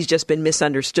perhaps he's just been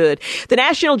misunderstood. The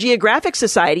National Geographic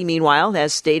Society, meanwhile,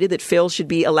 has stated that Phil should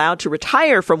be allowed to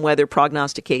retire from weather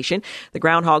prognostication. The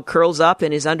groundhog curls up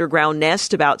in his underground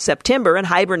nest about September and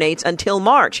hibernates until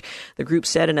March. The group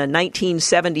said in a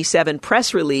 1977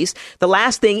 press release, the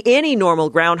last thing any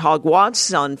normal groundhog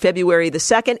wants on February the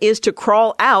 2nd is to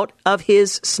crawl out of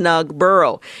his snug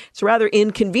burrow. It's a rather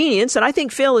inconvenience, and I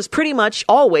think Phil is pretty much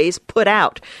always put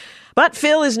out. But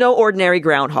Phil is no ordinary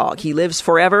groundhog. He lives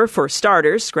forever, for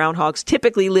starters. Groundhogs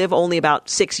typically live only about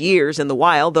 6 years in the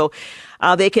wild, though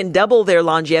they can double their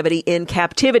longevity in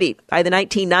captivity. By the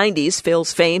 1990s,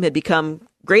 Phil's fame had become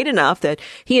great enough that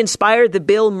he inspired the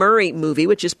Bill Murray movie,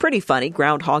 which is pretty funny,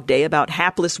 Groundhog Day, about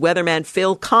hapless weatherman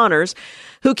Phil Connors,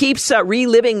 who keeps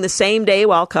reliving the same day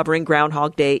while covering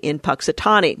Groundhog Day in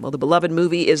Puxatawny. Well, the beloved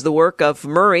movie is the work of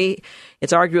Murray.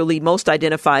 It's arguably most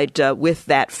identified with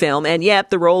that film, and yet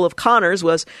the role of Connors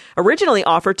was originally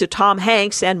offered to Tom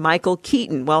Hanks and Michael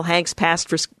Keaton. Well, Hanks passed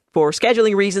for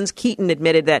scheduling reasons. Keaton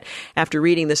admitted that after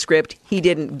reading the script, he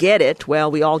didn't get it. Well,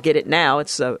 we all get it now.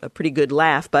 It's a pretty good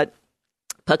laugh, but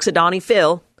Puxatawny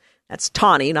Phil, that's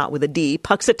Tawny, not with a D,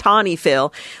 Puxatawny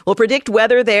Phil, will predict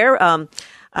weather there,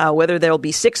 whether there'll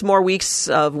be 6 more weeks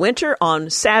of winter on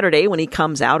Saturday when he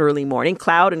comes out early morning.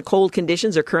 Cloud and cold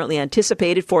conditions are currently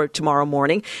anticipated for tomorrow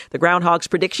morning. The groundhog's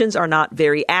predictions are not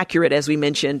very accurate, as we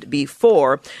mentioned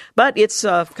before, but it's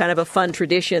kind of a fun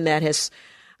tradition that has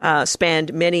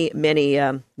spanned many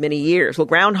years. Well,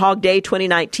 Groundhog Day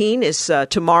 2019 is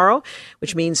tomorrow,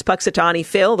 which means Puxatawny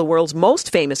Phil, the world's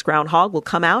most famous groundhog, will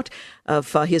come out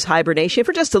of his hibernation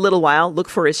for just a little while, look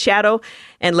for his shadow,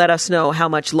 and let us know how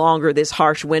much longer this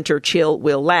harsh winter chill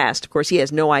will last. Of course, he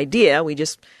has no idea. We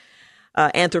just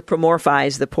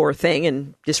anthropomorphize the poor thing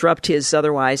and disrupt his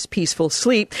otherwise peaceful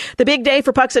sleep. The big day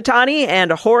for Puxatawny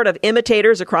and a horde of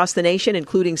imitators across the nation,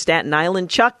 including Staten Island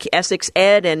Chuck, Essex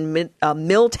Ed, and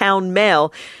Milltown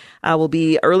Mel, will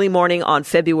be early morning on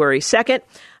February 2nd.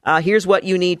 Here's what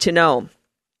you need to know.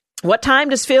 What time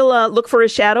does Phil look for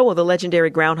his shadow? Well, the legendary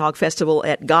Groundhog Festival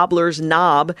at Gobbler's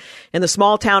Knob in the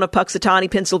small town of Puxatawny,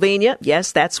 Pennsylvania.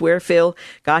 Yes, that's where Phil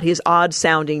got his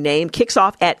odd-sounding name. Kicks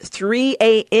off at 3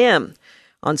 a.m.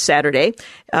 on Saturday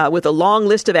with a long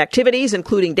list of activities,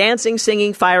 including dancing,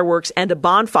 singing, fireworks, and a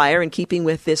bonfire. In keeping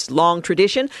with this long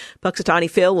tradition, Puxatawny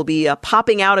Phil will be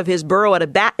popping out of his burrow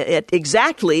at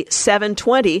exactly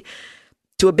 7:20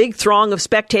 to a big throng of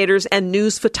spectators and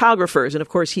news photographers. And of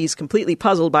course, he's completely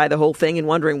puzzled by the whole thing and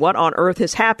wondering what on earth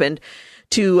has happened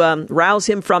to rouse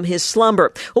him from his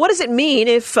slumber. Well, what does it mean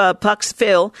if Pux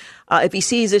Phil, if he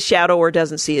sees his shadow or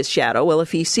doesn't see his shadow? Well,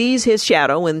 if he sees his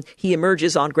shadow when he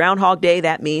emerges on Groundhog Day,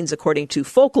 that means, according to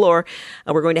folklore,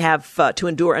 we're going to have to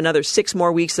endure another 6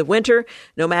 more weeks of winter,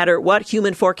 no matter what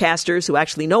human forecasters who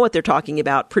actually know what they're talking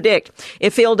about predict.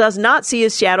 If Phil does not see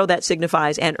his shadow, that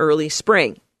signifies an early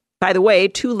spring. By the way,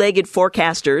 2-legged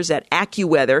forecasters at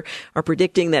AccuWeather are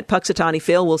predicting that Puxatawny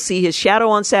Phil will see his shadow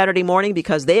on Saturday morning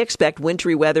because they expect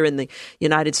wintry weather in the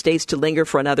United States to linger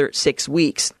for another 6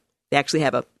 weeks. They actually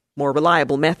have a more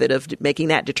reliable method of making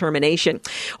that determination.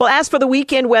 Well, as for the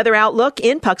weekend weather outlook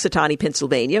in Puxatawny,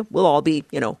 Pennsylvania, we'll all be,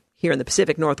 here in the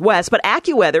Pacific Northwest, but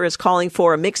AccuWeather is calling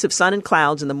for a mix of sun and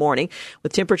clouds in the morning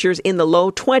with temperatures in the low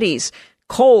 20s.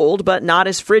 Cold, but not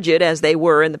as frigid as they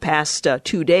were in the past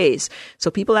 2 days.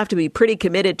 So people have to be pretty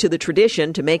committed to the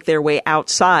tradition to make their way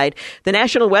outside. The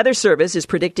National Weather Service is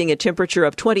predicting a temperature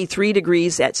of 23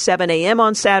 degrees at 7 a.m.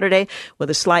 on Saturday, with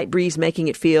a slight breeze making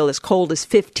it feel as cold as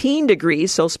 15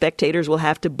 degrees, so spectators will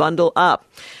have to bundle up.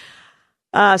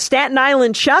 Staten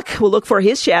Island Chuck will look for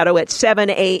his shadow at 7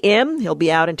 a.m. He'll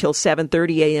be out until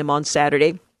 7:30 a.m. on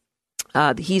Saturday.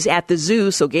 He's at the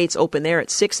zoo, so gates open there at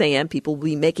 6 a.m. People will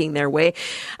be making their way.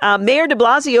 Mayor de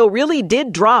Blasio really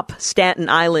did drop Staten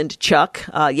Island Chuck.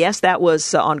 Yes, that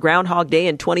was on Groundhog Day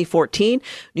in 2014.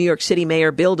 New York City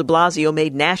Mayor Bill de Blasio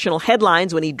made national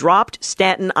headlines when he dropped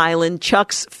Staten Island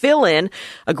Chuck's fill-in,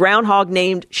 a groundhog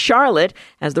named Charlotte,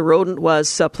 as the rodent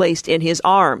was placed in his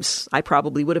arms. I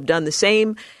probably would have done the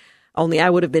same, only I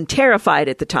would have been terrified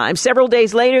at the time. Several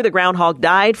days later, the groundhog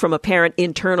died from apparent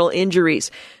internal injuries.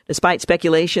 Despite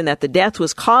speculation that the death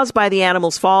was caused by the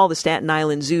animal's fall, the Staten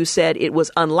Island Zoo said it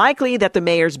was unlikely that the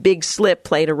mayor's big slip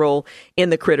played a role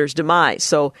in the critter's demise.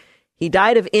 So he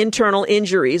died of internal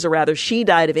injuries, or rather she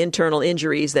died of internal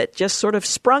injuries that just sort of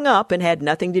sprung up and had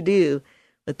nothing to do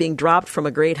with being dropped from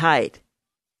a great height.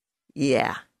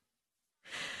 Yeah.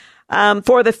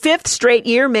 For the fifth straight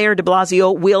year, Mayor de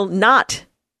Blasio will not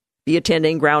be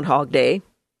attending Groundhog Day.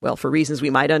 Well, for reasons we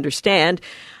might understand.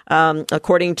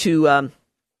 According to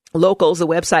locals, the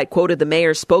website quoted the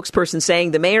mayor's spokesperson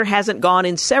saying the mayor hasn't gone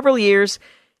in several years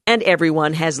and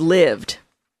everyone has lived.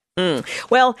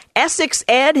 Well, Essex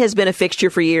Ed has been a fixture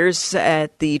for years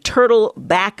at the Turtle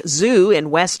Back Zoo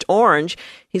in West Orange.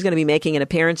 He's going to be making an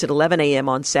appearance at 11 a.m.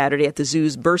 on Saturday at the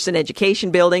zoo's Burson Education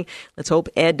Building. Let's hope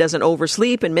Ed doesn't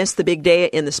oversleep and miss the big day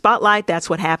in the spotlight. That's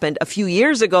what happened a few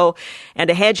years ago, and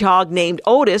a hedgehog named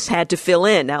Otis had to fill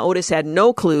in. Now, Otis had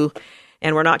no clue,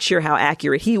 and we're not sure how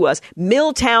accurate he was.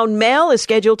 Milltown Mel is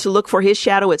scheduled to look for his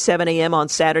shadow at 7 a.m. on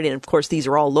Saturday. And, of course, these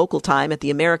are all local time at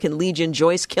the American Legion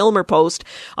Joyce Kilmer Post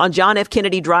on John F.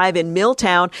 Kennedy Drive in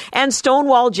Milltown. And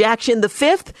Stonewall Jackson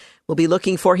V will be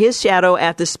looking for his shadow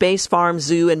at the Space Farm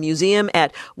Zoo and Museum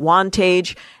at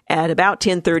Wantage at about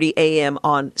 10:30 a.m.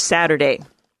 on Saturday.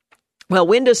 Well,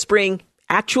 when does spring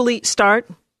actually start?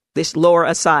 This lore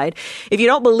aside, if you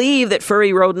don't believe that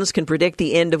furry rodents can predict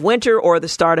the end of winter or the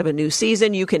start of a new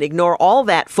season, you can ignore all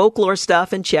that folklore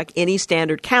stuff and check any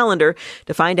standard calendar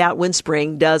to find out when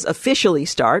spring does officially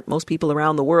start. Most people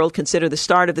around the world consider the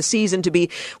start of the season to be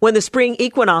when the spring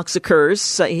equinox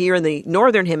occurs. Here in the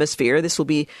northern hemisphere, this will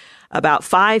be about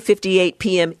 5:58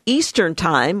 p.m. Eastern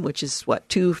time, which is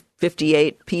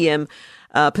 2:58 p.m.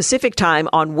 Pacific time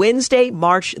on Wednesday,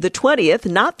 March the 20th,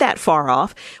 not that far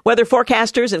off. Weather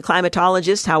forecasters and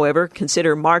climatologists, however,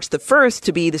 consider March the 1st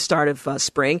to be the start of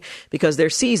spring because their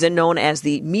season, known as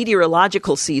the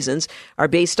meteorological seasons, are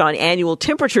based on annual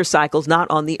temperature cycles, not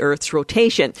on the Earth's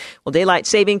rotation. Well, daylight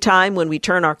saving time, when we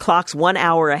turn our clocks 1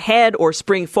 hour ahead or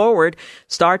spring forward,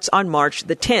 starts on March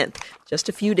the 10th, just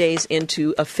a few days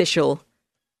into official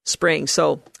spring.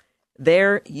 So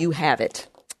there you have it.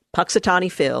 Puxatawny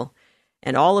Phil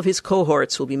and all of his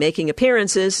cohorts will be making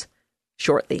appearances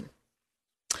shortly.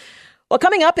 Well,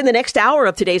 coming up in the next hour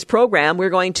of today's program,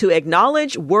 we're going to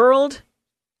acknowledge World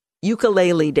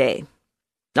Ukulele Day.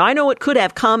 Now, I know it could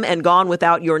have come and gone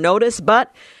without your notice,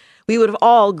 but we would have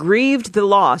all grieved the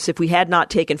loss if we had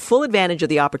not taken full advantage of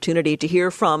the opportunity to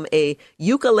hear from a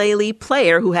ukulele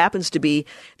player who happens to be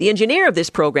the engineer of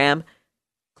this program,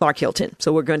 Clark Hilton.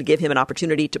 So we're going to give him an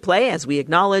opportunity to play as we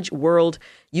acknowledge World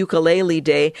Ukulele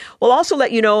Day. We'll also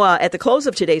let you know at the close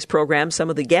of today's program some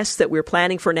of the guests that we're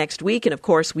planning for next week. And of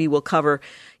course, we will cover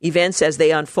events as they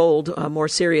unfold, more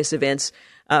serious events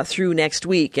through next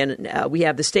week. And we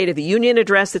have the State of the Union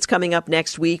address that's coming up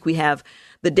next week. We have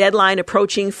the deadline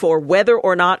approaching for whether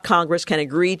or not Congress can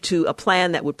agree to a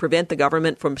plan that would prevent the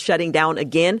government from shutting down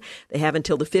again. They have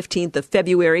until the 15th of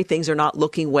February. Things are not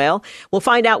looking well. We'll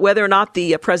find out whether or not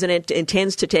the president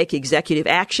intends to take executive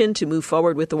action to move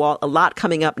forward with the wall. A lot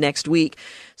coming up next week.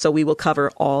 So we will cover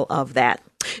all of that.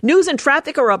 News and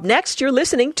traffic are up next. You're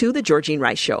listening to The Georgene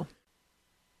Rice Show.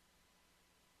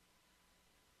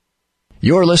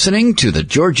 You're listening to the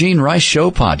Georgene Rice Show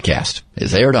podcast.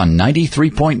 It's aired on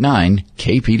 93.9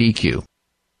 KPDQ.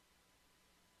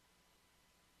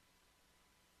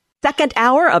 Second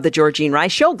hour of the Georgene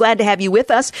Rice Show. Glad to have you with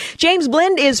us. James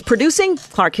Blend is producing.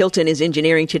 Clark Hilton is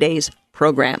engineering today's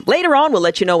program. Later on, we'll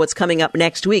let you know what's coming up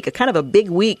next week. A kind of a big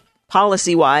week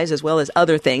policy-wise as well as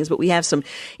other things, but we have some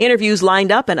interviews lined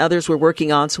up and others we're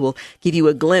working on, so we'll give you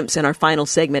a glimpse in our final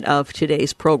segment of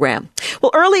today's program.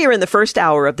 Well, earlier in the first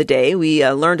hour of the day, we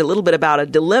learned a little bit about a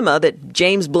dilemma that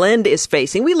James Blend is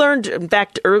facing. We learned, in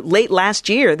fact, late last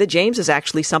year that James is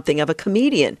actually something of a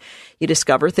comedian. You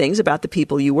discover things about the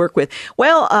people you work with.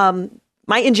 Well,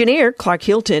 my engineer, Clark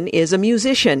Hilton, is a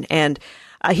musician, and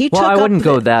I wouldn't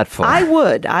go that far.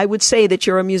 I would say that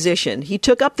you're a musician. He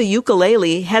took up the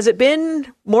ukulele. Has it been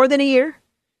more than a year?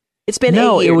 It's been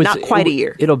a year, not quite a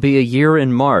year. It'll be a year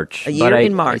in March.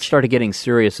 In March. I started getting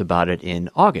serious about it in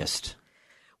August.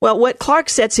 Well, what Clark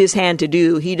sets his hand to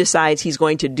do, he decides he's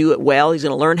going to do it well. He's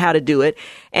going to learn how to do it.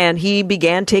 And he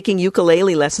began taking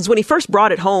ukulele lessons. When he first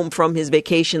brought it home from his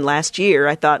vacation last year,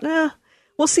 I thought,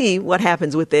 we'll see what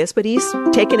happens with this. But he's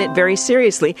taken it very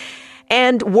seriously.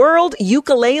 And World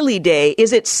Ukulele Day,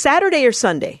 is it Saturday or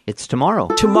Sunday? It's tomorrow.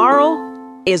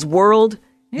 Tomorrow is World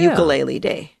Ukulele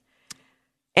Day.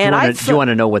 And do you want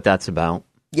to know what that's about?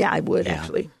 Yeah, I would,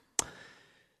 actually.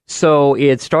 So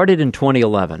it started in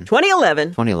 2011.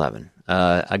 2011.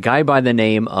 A guy by the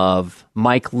name of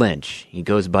Mike Lynch. He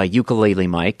goes by Ukulele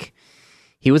Mike.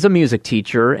 He was a music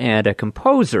teacher and a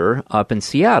composer up in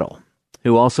Seattle,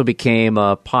 who also became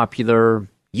a popular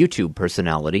YouTube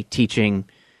personality, teaching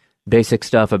basic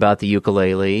stuff about the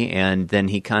ukulele, and then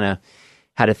he kind of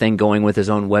had a thing going with his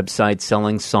own website,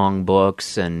 selling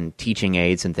songbooks and teaching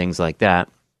aids and things like that.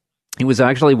 He was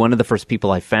actually one of the first people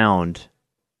I found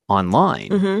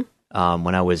online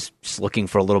when I was just looking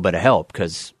for a little bit of help,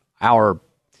 because our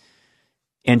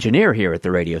engineer here at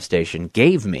the radio station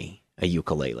gave me a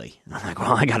ukulele. I'm like,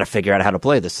 well, I got to figure out how to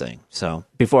play this thing. So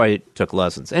before I took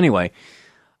lessons. Anyway,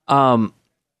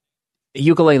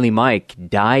 Ukulele Mike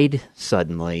died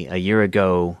suddenly a year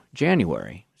ago,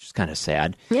 January, which is kind of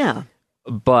sad. Yeah.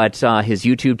 But his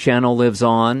YouTube channel lives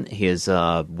on, his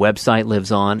website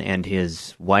lives on, and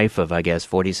his wife of, I guess,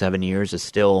 47 years is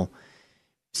still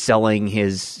selling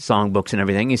his songbooks and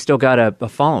everything. He's still got a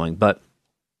following. But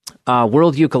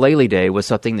World Ukulele Day was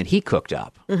something that he cooked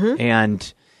up.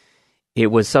 And it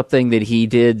was something that he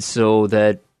did so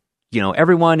that,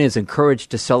 everyone is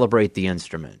encouraged to celebrate the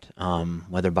instrument,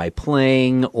 whether by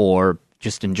playing or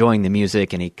just enjoying the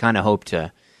music. And he kind of hoped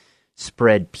to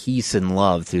spread peace and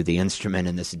love through the instrument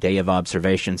in this day of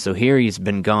observation. So here he's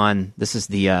been gone. This is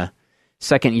the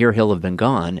second year he'll have been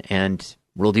gone, and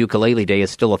World Ukulele Day is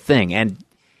still a thing. And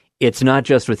it's not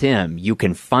just with him. You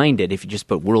can find it if you just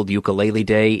put World Ukulele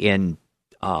Day in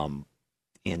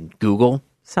Google.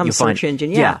 Some search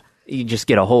engine, yeah. You just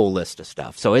get a whole list of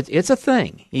stuff. So it's a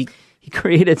thing. He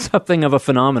created something of a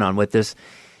phenomenon with this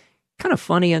kind of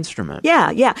funny instrument.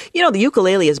 Yeah. The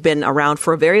ukulele has been around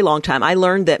for a very long time. I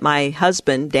learned that my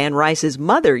husband, Dan Rice's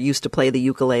mother, used to play the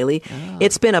ukulele. Oh.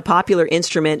 It's been a popular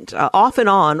instrument off and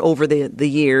on over the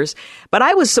years. But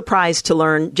I was surprised to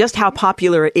learn just how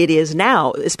popular it is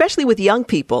now, especially with young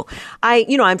people.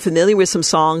 I'm familiar with some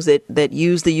songs that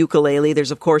use the ukulele.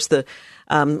 There's, of course, the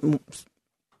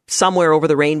Somewhere Over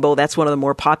the Rainbow. That's one of the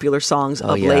more popular songs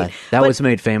of late. That was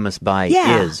made famous by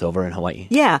Iz over in Hawaii.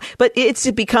 Yeah, but it's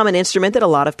become an instrument that a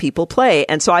lot of people play.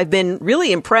 And so I've been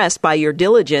really impressed by your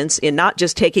diligence in not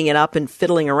just taking it up and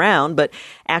fiddling around, but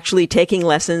actually taking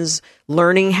lessons,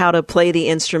 learning how to play the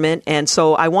instrument. And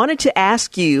so I wanted to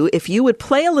ask you if you would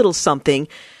play a little something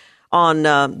on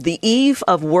the eve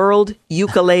of World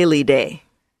Ukulele Day.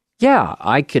 Yeah,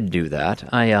 I could do that.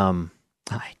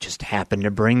 I just happened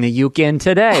to bring the uke in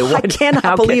today. I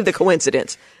cannot believe the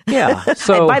coincidence. Yeah.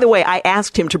 So, and by the way, I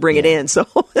asked him to bring it in. So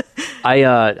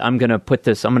I'm going to put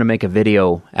this. I'm going to make a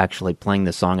video actually playing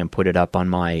the song and put it up on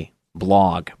my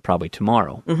blog probably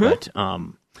tomorrow. But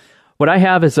what I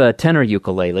have is a tenor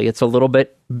ukulele. It's a little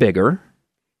bit bigger.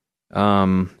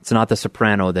 It's not the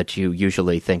soprano that you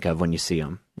usually think of when you see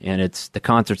them, and it's the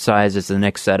concert size is the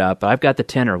next setup. I've got the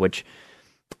tenor, which.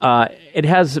 It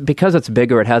has, because it's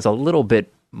bigger, it has a little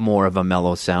bit more of a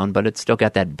mellow sound, but it's still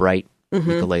got that bright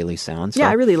ukulele sound. So, yeah,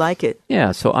 I really like it.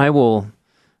 Yeah, so I will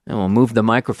move the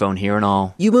microphone here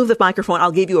and You move the microphone,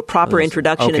 I'll give you a proper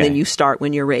introduction, and then you start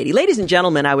when you're ready. Ladies and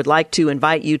gentlemen, I would like to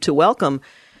invite you to welcome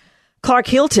Clark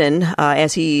Hilton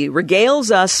as he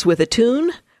regales us with a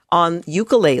tune on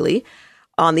ukulele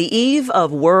on the eve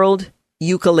of World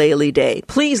Ukulele Day.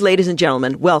 Please, ladies and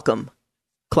gentlemen, welcome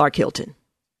Clark Hilton.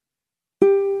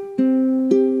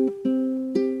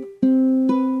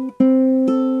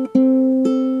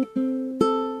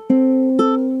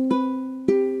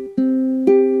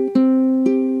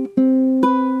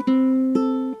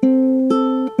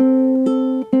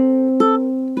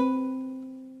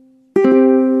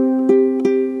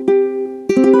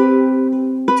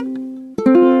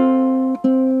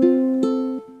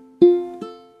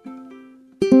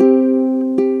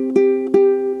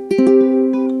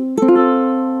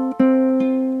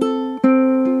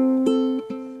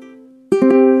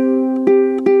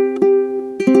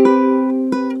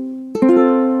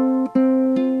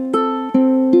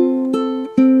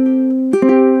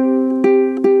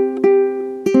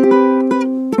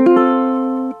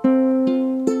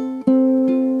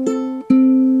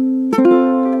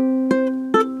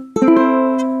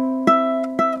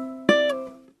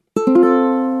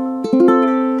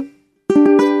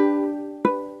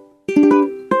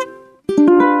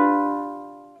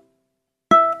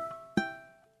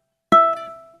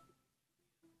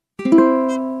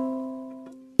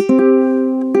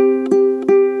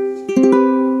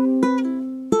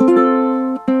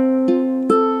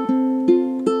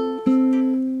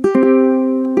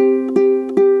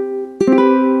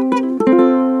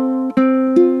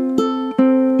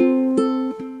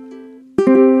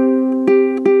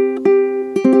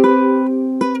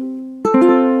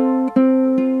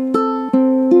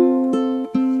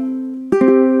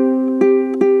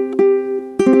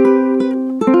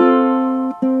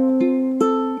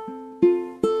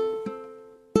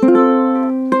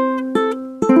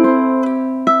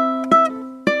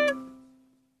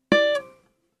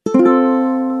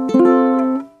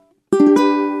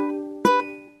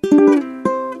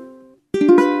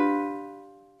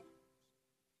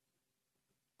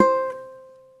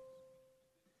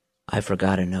 I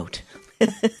forgot a note.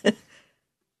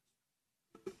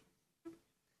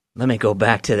 Let me go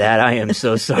back to that. I am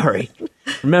so sorry.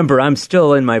 Remember, I'm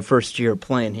still in my first year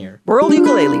playing here. World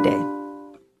Ukulele Day.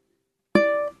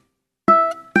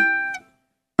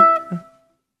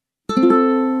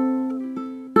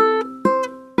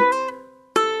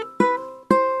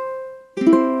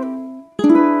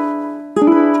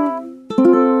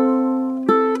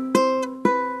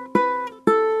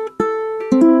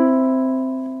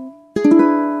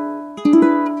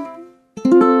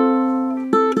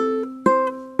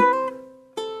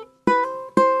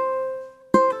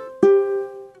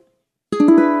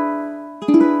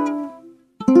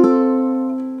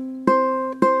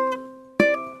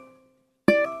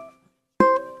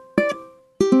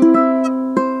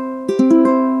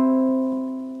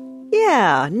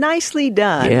 Yeah, nicely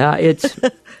done. Yeah,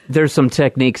 there's some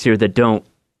techniques here that don't.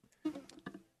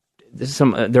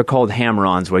 They're called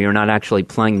hammer-ons, where you're not actually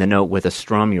playing the note with a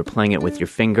strum; you're playing it with your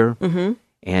finger,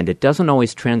 and it doesn't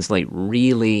always translate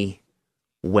really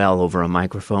well over a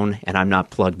microphone. And I'm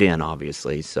not plugged in,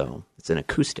 obviously, so it's an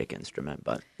acoustic instrument.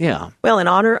 But yeah, Well, in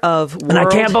honor of World and I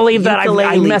can't believe that I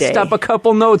Ukulele messed Day. up a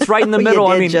couple notes right in the middle.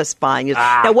 You did I mean, just fine.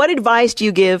 Now, what advice do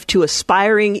you give to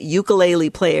aspiring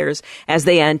ukulele players as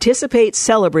they anticipate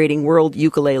celebrating World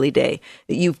Ukulele Day?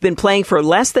 You've been playing for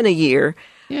less than a year.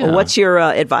 Yeah. What's your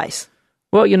advice?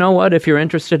 well, you know what? If you're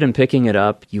interested in picking it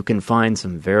up, you can find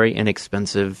some very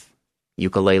inexpensive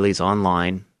ukuleles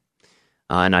online.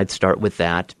 And I'd start with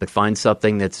that, but find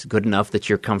something that's good enough that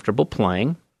you're comfortable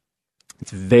playing.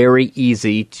 It's very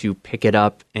easy to pick it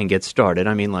up and get started.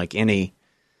 I mean, like any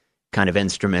kind of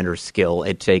instrument or skill,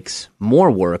 it takes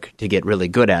more work to get really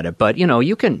good at it. But, you know,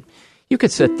 you could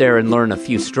sit there and learn a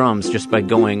few strums just by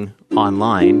going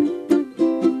online.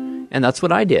 And that's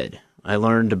what I did. I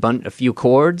learned a few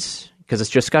chords because it's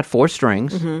just got 4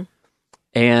 strings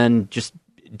and just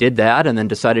did that and then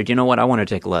decided, you know what, I want to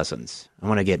take lessons. I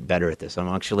want to get better at this.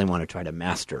 I actually want to try to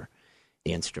master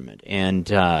the instrument. And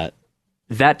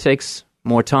that takes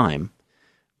more time.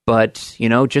 But, you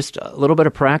know, just a little bit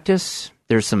of practice.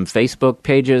 There's some Facebook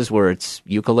pages where it's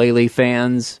ukulele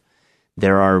fans.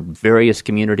 There are various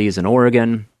communities in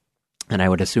Oregon, and I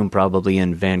would assume probably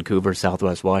in Vancouver,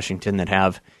 Southwest Washington, that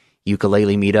have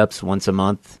ukulele meetups once a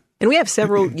month. And we have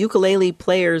several ukulele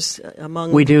players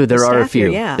among We do. There the are a staff here.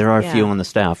 few. Yeah, There are a yeah. few on the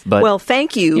staff. But Well,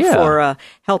 thank you Yeah. for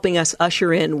helping us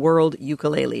usher in World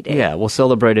Ukulele Day. yeah, we'll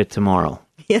celebrate it tomorrow.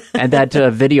 And that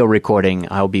video recording,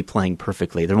 I'll be playing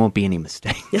perfectly. There won't be any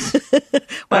mistakes.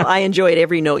 Well, I enjoyed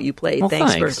every note you played. Well,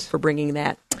 thanks thanks. for bringing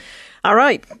that. All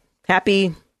right.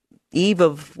 Happy eve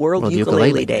of World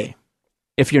Ukulele Day.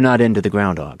 If you're not into the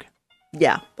groundhog.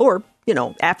 Yeah. Or, you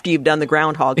know, after you've done the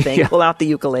groundhog thing, Yeah. pull out the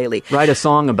ukulele. Write a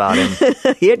song about him.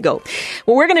 Here it go.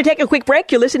 Well, we're going to take a quick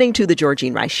break. You're listening to The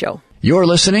Georgene Rice Show. You're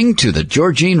listening to the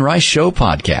Georgene Rice Show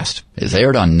podcast. It's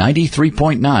aired on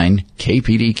 93.9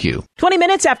 KPDQ. 20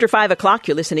 minutes after 5 o'clock,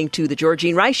 you're listening to The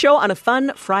Georgene Rice Show on a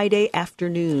fun Friday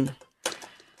afternoon.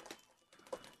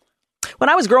 When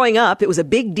I was growing up, it was a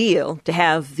big deal to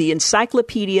have the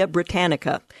Encyclopedia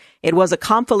Britannica. It was a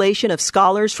compilation of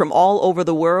scholars from all over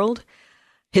the world,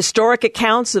 historic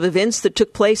accounts of events that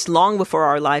took place long before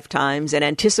our lifetimes, and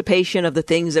anticipation of the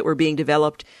things that were being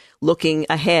developed looking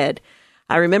ahead.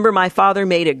 I remember my father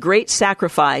made a great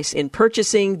sacrifice in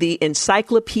purchasing the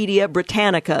Encyclopedia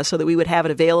Britannica so that we would have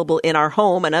it available in our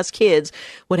home, and us kids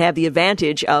would have the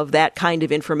advantage of that kind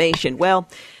of information. Well,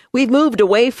 we've moved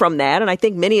away from that, and I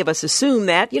think many of us assume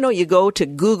that, you know, you go to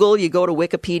Google, you go to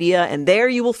Wikipedia, and there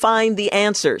you will find the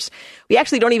answers. We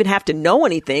actually don't even have to know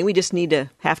anything. We just need to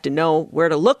have to know where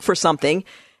to look for something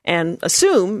and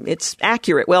assume it's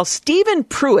accurate. Well, Stephen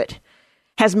Pruitt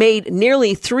has made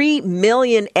nearly 3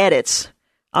 million edits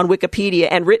on Wikipedia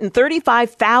and written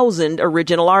 35,000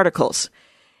 original articles.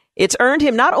 It's earned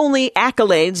him not only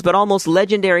accolades, but almost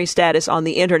legendary status on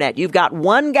the internet. You've got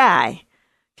one guy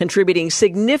contributing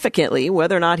significantly.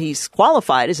 Whether or not he's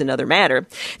qualified is another matter.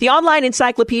 The online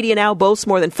encyclopedia now boasts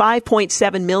more than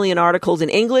 5.7 million articles in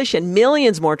English and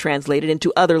millions more translated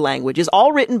into other languages,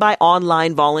 all written by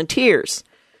online volunteers.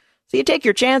 So you take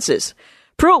your chances.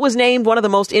 Pruitt was named one of the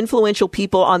most influential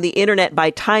people on the internet by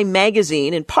Time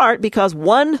magazine, in part because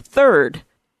one third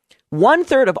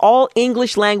of all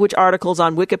English language articles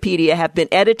on Wikipedia have been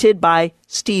edited by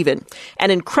Stephen,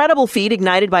 an incredible feat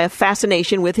ignited by a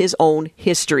fascination with his own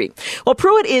history. Well,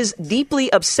 Pruitt is deeply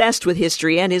obsessed with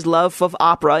history, and his love of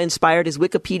opera inspired his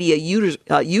Wikipedia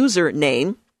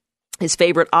username. his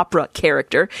favorite opera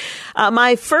character.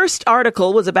 My first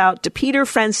article was about Peter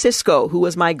Francisco, who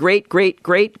was my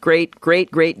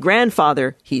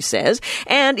great-great-great-great-great-great-grandfather, he says.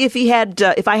 And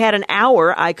if I had an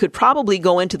hour, I could probably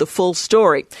go into the full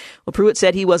story. Well, Pruitt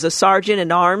said he was a sergeant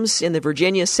in arms in the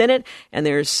Virginia Senate, and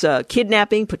there's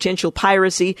kidnapping, potential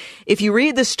piracy. If you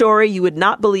read the story, you would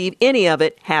not believe any of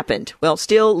it happened. Well,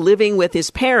 still living with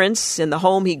his parents in the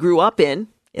home he grew up in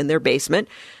their basement,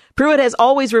 Pruitt has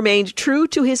always remained true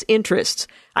to his interests.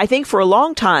 I think for a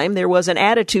long time there was an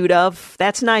attitude of,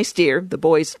 that's nice, dear, the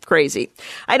boy's crazy.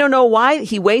 I don't know why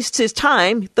he wastes his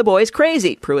time, the boy's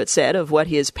crazy, Pruitt said of what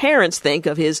his parents think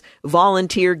of his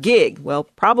volunteer gig. Well,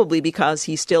 probably because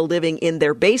he's still living in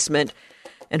their basement,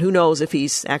 and who knows if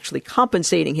he's actually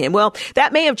compensating him. Well,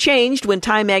 that may have changed when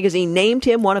Time magazine named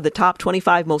him one of the top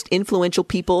 25 most influential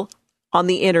people on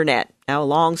the internet. Now,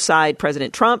 alongside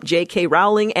President Trump, J.K.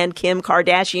 Rowling, and Kim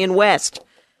Kardashian West.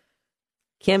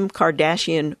 Kim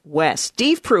Kardashian West.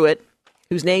 Steve Pruitt,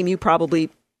 whose name you probably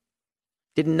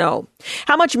didn't know.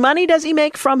 How much money does he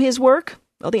make from his work?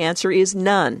 Well, the answer is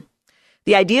none.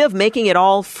 The idea of making it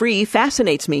all free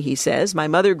fascinates me, he says. My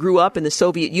mother grew up in the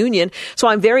Soviet Union, so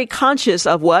I'm very conscious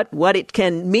of what it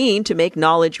can mean to make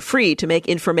knowledge free, to make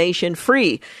information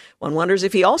free. One wonders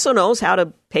if he also knows how to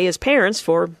pay his parents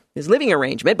for his living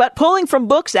arrangement. But pulling from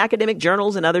books, academic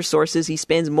journals, and other sources, he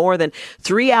spends more than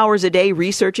 3 hours a day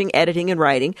researching, editing, and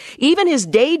writing. Even his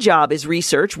day job is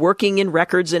research, working in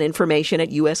records and information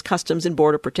at U.S. Customs and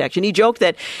Border Protection. He joked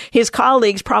that his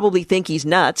colleagues probably think he's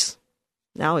nuts.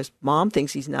 Now his mom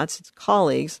thinks he's nuts, his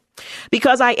colleagues.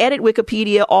 Because I edit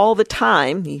Wikipedia all the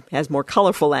time. He has more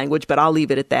colorful language, but I'll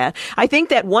leave it at that. I think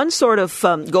that one sort of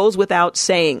goes without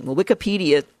saying. Well,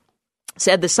 Wikipedia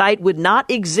said the site would not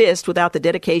exist without the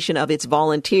dedication of its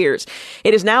volunteers.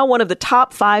 It is now one of the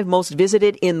top 5 most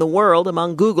visited in the world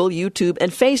among Google, YouTube,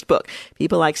 and Facebook.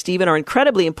 People like Stephen are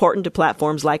incredibly important to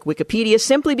platforms like Wikipedia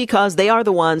simply because they are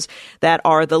the ones that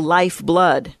are the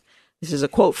lifeblood. This is a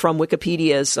quote from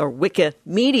Wikimedia's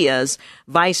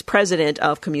vice president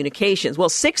of communications. Well,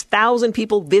 6,000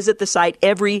 people visit the site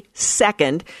every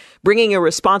second, bringing a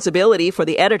responsibility for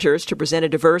the editors to present a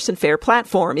diverse and fair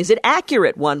platform. Is it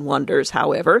accurate, one wonders,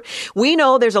 however? We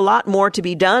know there's a lot more to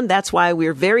be done. That's why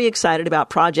we're very excited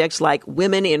about projects like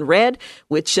Women in Red,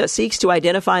 which seeks to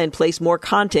identify and place more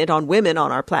content on women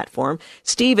on our platform.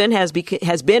 Stephen has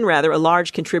been a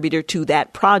large contributor to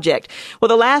that project. Well,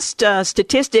 the last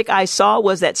statistic I saw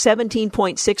was that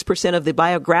 17.6% of the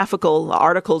biographical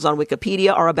articles on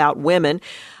Wikipedia are about women.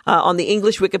 On the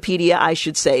English Wikipedia, I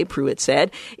should say, Pruitt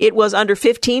said. It was under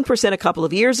 15% a couple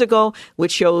of years ago,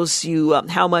 which shows you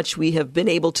how much we have been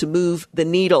able to move the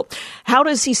needle. How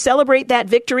does he celebrate that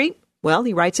victory? Well,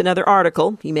 he writes another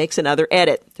article. He makes another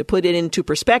edit. To put it into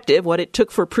perspective, what it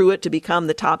took for Pruitt to become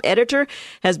the top editor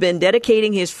has been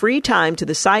dedicating his free time to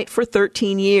the site for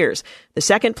 13 years. The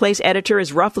second place editor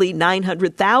is roughly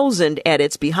 900,000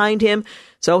 edits behind him,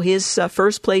 so his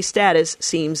first place status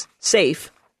seems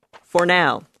safe for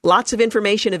now. Lots of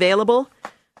information available.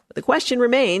 But the question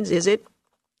remains, is it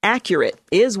accurate?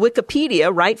 Is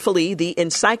Wikipedia rightfully the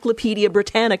Encyclopedia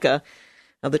Britannica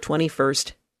of the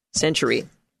 21st century?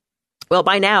 Well,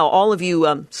 by now, all of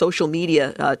you social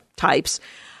media types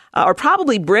are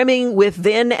probably brimming with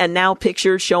then and now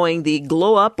pictures showing the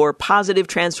glow-up or positive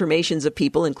transformations of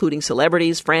people, including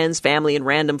celebrities, friends, family, and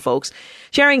random folks,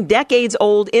 sharing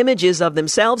decades-old images of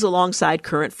themselves alongside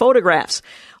current photographs.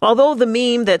 Although the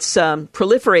meme that's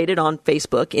proliferated on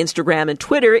Facebook, Instagram, and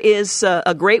Twitter is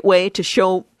a great way to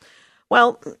show,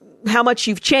 well, how much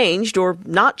you've changed or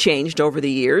not changed over the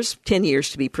years, 10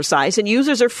 years to be precise, and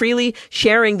users are freely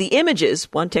sharing the images.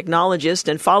 One technologist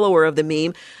and follower of the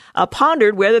meme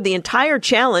pondered whether the entire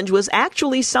challenge was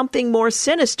actually something more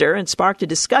sinister and sparked a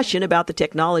discussion about the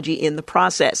technology in the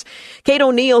process. Kate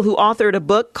O'Neill, who authored a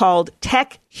book called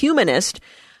Tech Humanist,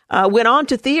 went on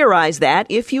to theorize that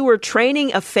if you were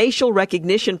training a facial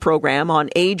recognition program on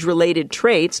age-related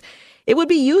traits, it would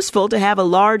be useful to have a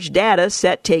large data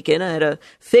set taken at a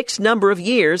fixed number of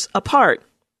years apart.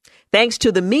 Thanks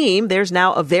to the meme, there's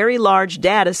now a very large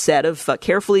data set of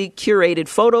carefully curated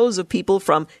photos of people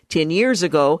from 10 years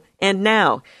ago and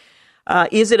now.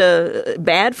 Is it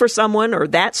bad for someone, or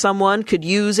that someone could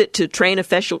use it to train a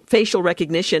facial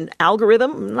recognition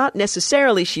algorithm? Not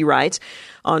necessarily, she writes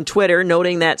on Twitter,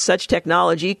 noting that such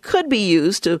technology could be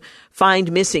used to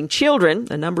find missing children.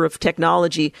 A number of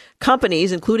technology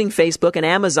companies, including Facebook and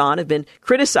Amazon, have been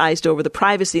criticized over the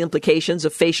privacy implications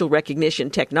of facial recognition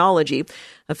technology.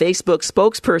 A Facebook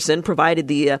spokesperson provided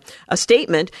a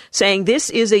statement saying this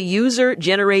is a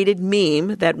user-generated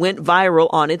meme that went viral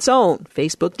on its own.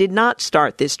 Facebook did not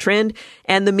start this trend,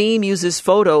 and the meme uses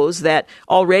photos that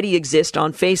already exist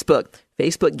on Facebook.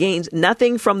 Facebook gains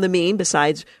nothing from the meme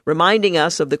besides reminding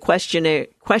us of the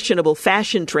questionable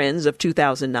fashion trends of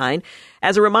 2009.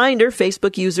 As a reminder,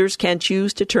 Facebook users can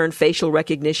choose to turn facial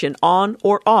recognition on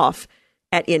or off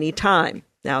at any time.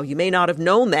 Now, you may not have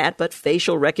known that, but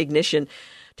facial recognition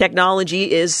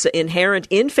technology is inherent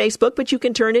in Facebook, but you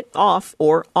can turn it off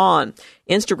or on.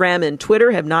 Instagram and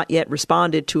Twitter have not yet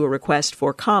responded to a request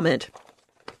for comment,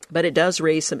 but it does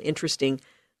raise some interesting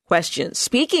questions.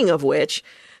 Speaking of which,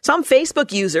 some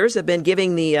Facebook users have been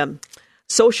giving the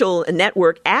social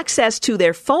network access to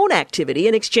their phone activity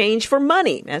in exchange for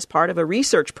money as part of a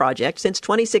research project since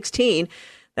 2016.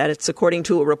 That it's according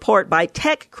to a report by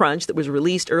TechCrunch that was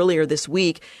released earlier this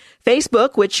week.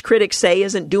 Facebook, which critics say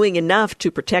isn't doing enough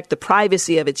to protect the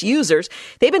privacy of its users,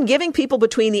 they've been giving people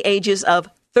between the ages of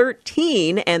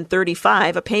 13 and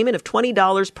 35 a payment of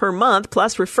 $20 per month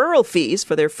plus referral fees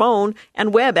for their phone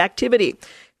and web activity.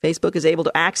 Facebook is able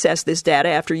to access this data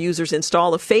after users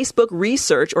install a Facebook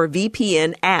Research or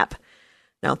VPN app.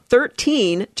 Now,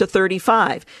 13 to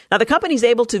 35. Now, the company's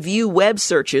able to view web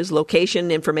searches, location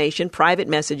information, private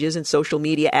messages, and social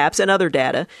media apps and other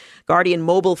data. Guardian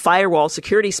Mobile Firewall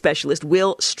security specialist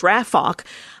Will Straffock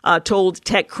told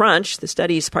TechCrunch the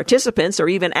study's participants are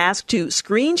even asked to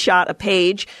screenshot a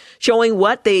page showing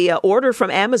what they order from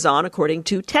Amazon, according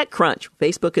to TechCrunch.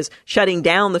 Facebook is shutting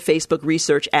down the Facebook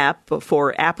Research app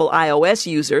for Apple iOS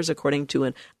users, according to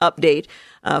an update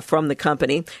from the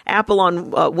company. Apple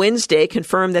on Wednesday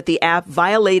confirmed that the app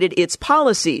violated its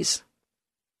policies.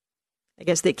 I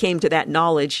guess they came to that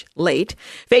knowledge late.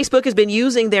 Facebook has been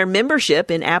using their membership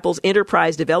in Apple's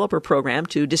Enterprise Developer Program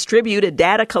to distribute a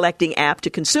data collecting app to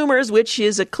consumers, which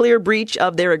is a clear breach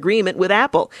of their agreement with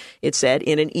Apple, it said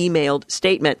in an emailed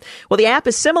statement. Well, the app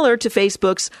is similar to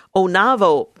Facebook's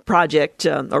Onavo project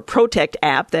or Protect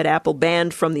app that Apple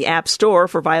banned from the App Store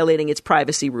for violating its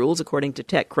privacy rules, according to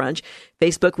TechCrunch.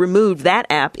 Facebook removed that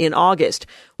app in August.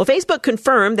 Well, Facebook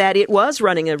confirmed that it was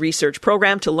running a research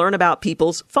program to learn about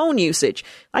people's phone usage.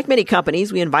 Like many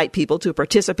companies, we invite people to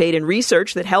participate in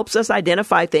research that helps us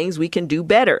identify things we can do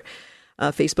better.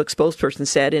 Facebook spokesperson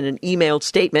said in an emailed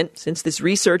statement, since this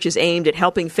research is aimed at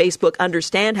helping Facebook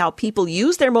understand how people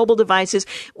use their mobile devices,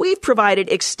 we've provided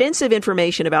extensive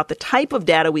information about the type of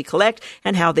data we collect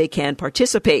and how they can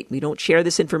participate. We don't share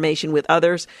this information with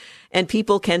others, and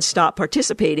people can stop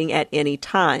participating at any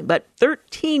time. But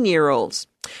 13-year-olds.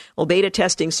 Well, beta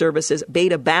testing services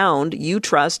BetaBound,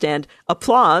 Utrust, and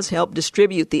Applause help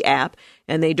distribute the app,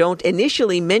 and they don't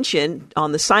initially mention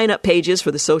on the sign-up pages for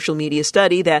the social media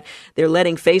study that they're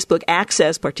letting Facebook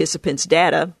access participants'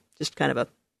 data. Just kind of a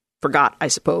forgot, I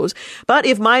suppose. But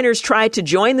if minors try to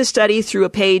join the study through a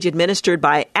page administered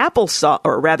by Applause,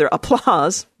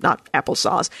 not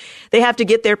Applesauce, they have to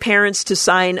get their parents to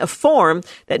sign a form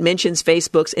that mentions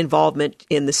Facebook's involvement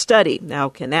in the study. Now,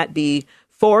 can that be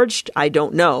forged? I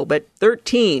don't know. But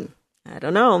 13, I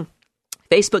don't know.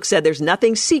 Facebook said there's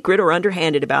nothing secret or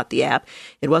underhanded about the app.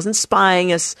 It wasn't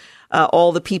spying us.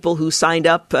 All the people who signed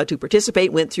up to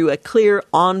participate went through a clear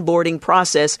onboarding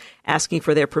process, asking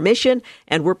for their permission,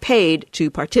 and were paid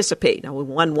to participate. Now,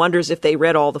 one wonders if they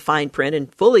read all the fine print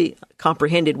and fully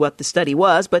comprehended what the study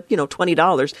was, but,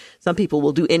 $20, some people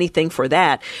will do anything for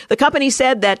that. The company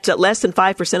said that less than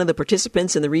 5% of the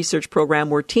participants in the research program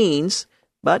were teens,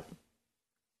 but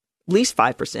at least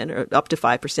 5% or up to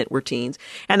 5% were teens,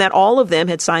 and that all of them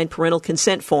had signed parental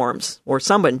consent forms, or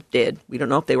someone did. We don't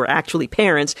know if they were actually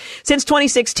parents. Since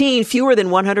 2016, fewer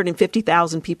than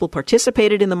 150,000 people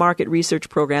participated in the market research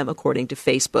program, according to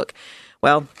Facebook.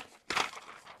 Well,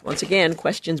 once again,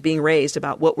 questions being raised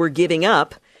about what we're giving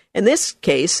up, in this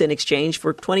case, in exchange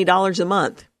for $20 a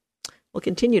month. We'll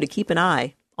continue to keep an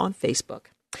eye on Facebook.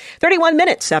 31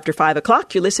 minutes after 5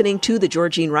 o'clock, you're listening to The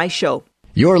Georgene Rice Show.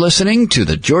 You're listening to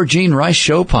the Georgene Rice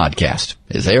Show podcast.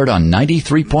 It's aired on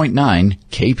 93.9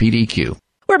 KPDQ.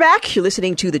 We're back. You're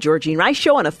listening to the Georgene Rice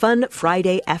Show on a fun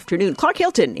Friday afternoon. Clark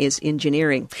Hilton is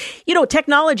engineering.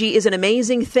 Technology is an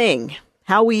amazing thing.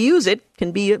 How we use it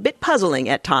can be a bit puzzling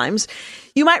at times.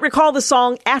 You might recall the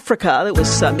song Africa that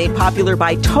was made popular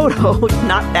by Toto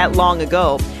not that long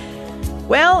ago.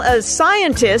 Well, a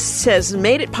scientist has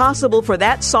made it possible for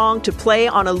that song to play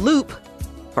on a loop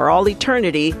for all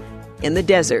eternity in the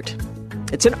desert.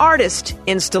 It's an artist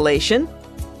installation,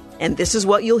 and this is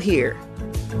what you'll hear.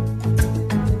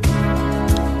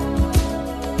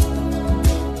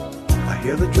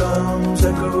 the drums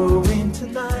are going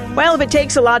tonight. Well, if it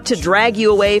takes a lot to drag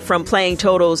you away from playing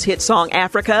Toto's hit song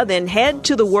Africa, then head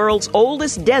to the world's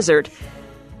oldest desert,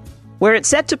 where it's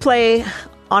set to play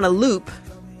on a loop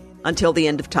until the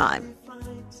end of time.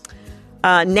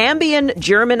 Nambian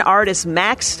German artist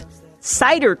Max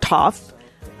Seidertoff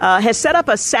has set up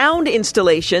a sound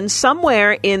installation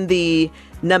somewhere in the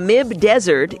Namib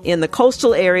Desert in the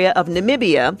coastal area of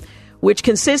Namibia, which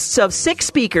consists of 6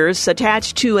 speakers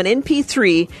attached to an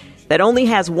MP3 that only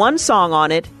has one song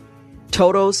on it,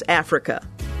 Toto's Africa.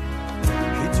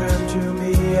 He turned to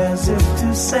me as if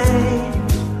to say,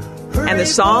 And the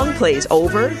song plays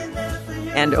over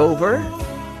and over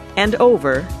and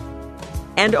over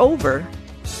and over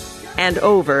and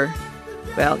over.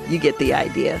 Well, you get the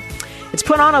idea. It's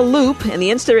put on a loop, and the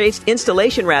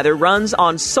installation runs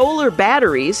on solar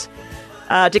batteries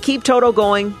to keep Toto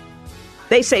going.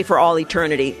 They say for all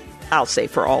eternity. I'll say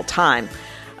for all time.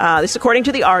 This according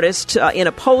to the artist in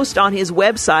a post on his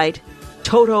website,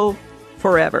 Toto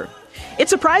Forever. It's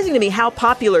surprising to me how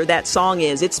popular that song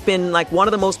is. It's been like one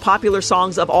of the most popular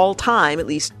songs of all time, at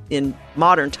least in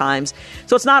modern times.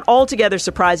 So it's not altogether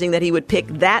surprising that he would pick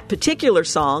that particular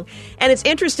song. And it's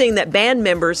interesting that band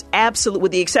members, absolutely,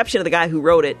 with the exception of the guy who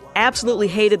wrote it, absolutely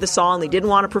hated the song. They didn't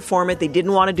want to perform it. They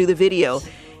didn't want to do the video.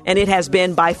 And it has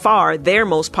been by far their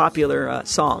most popular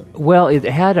song. Well, it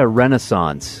had a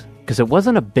renaissance because it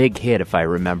wasn't a big hit, if I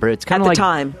remember. It's kind of like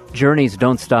time. Journey's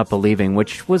Don't Stop Believing,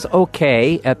 which was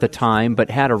okay at the time, but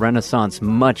had a renaissance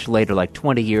much later, like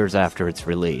 20 years after its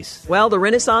release. Well, the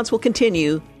renaissance will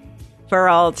continue for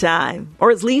all time,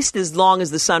 or at least as long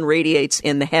as the sun radiates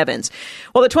in the heavens.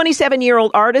 Well, the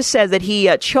 27-year-old artist says that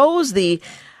he chose the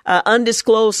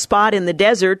undisclosed spot in the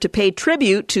desert to pay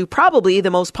tribute to probably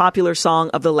the most popular song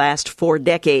of the last 4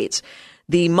 decades.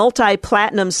 The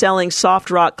multi-platinum selling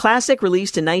soft rock classic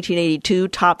released in 1982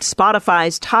 topped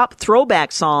Spotify's top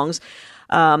throwback songs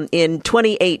in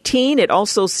 2018. It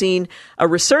also seen a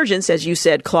resurgence, as you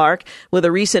said, Clark, with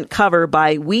a recent cover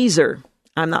by Weezer.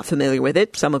 I'm not familiar with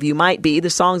it. Some of you might be. The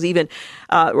song even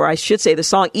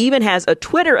has a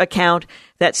Twitter account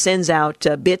that sends out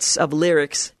bits of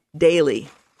lyrics daily.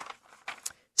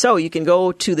 So you can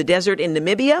go to the desert in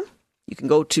Namibia. You can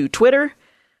go to Twitter,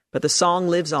 but the song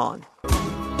lives on.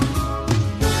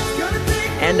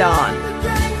 And on.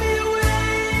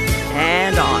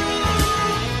 And on.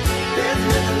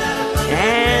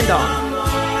 And on.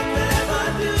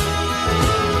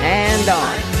 And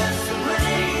on.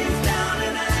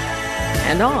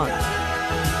 And on.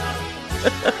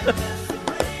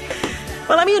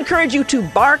 Well, let me encourage you to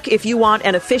bark if you want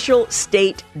an official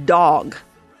state dog.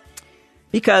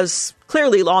 Because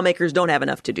clearly lawmakers don't have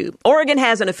enough to do. Oregon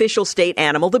has an official state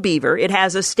animal, the beaver. It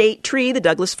has a state tree, the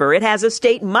Douglas fir. It has a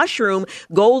state mushroom,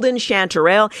 golden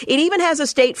chanterelle. It even has a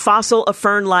state fossil, a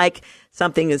fern-like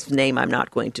something, whose name I'm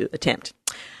not going to attempt.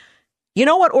 You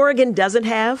know what Oregon doesn't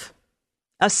have?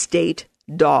 A state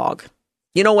dog.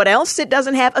 You know what else it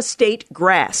doesn't have? A state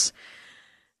grass.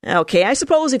 Okay, I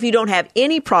suppose if you don't have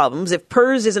any problems, if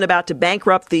PERS isn't about to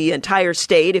bankrupt the entire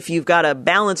state, if you've got a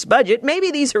balanced budget,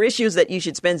 maybe these are issues that you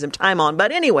should spend some time on.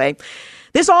 But anyway,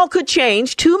 this all could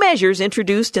change. 2 measures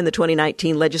introduced in the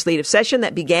 2019 legislative session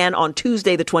that began on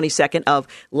Tuesday, the 22nd of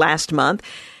last month.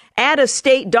 Add a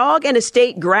state dog and a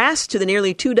state grass to the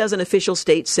nearly 24 official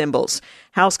state symbols.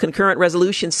 House Concurrent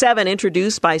Resolution 7,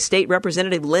 introduced by State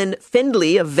Representative Lynn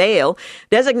Findley of Vail,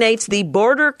 designates the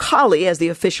Border Collie as the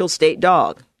official state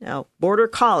dog. Now, Border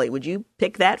Collie, would you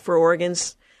pick that for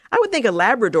Oregon's? I would think a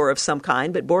Labrador of some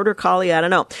kind, but Border Collie, I don't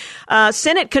know.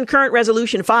 Senate Concurrent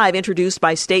Resolution 5, introduced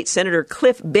by State Senator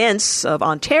Cliff Bentz of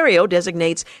Ontario,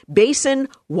 designates Basin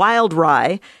Wild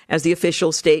Rye as the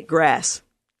official state grass.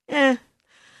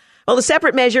 Well, the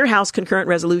separate measure, House Concurrent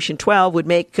Resolution 12, would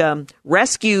make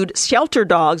rescued shelter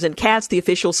dogs and cats the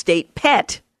official state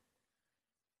pet.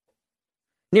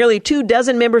 Nearly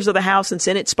 24 members of the House and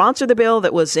Senate sponsored the bill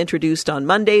that was introduced on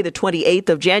Monday, the 28th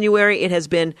of January. It has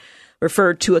been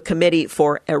referred to a committee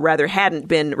hadn't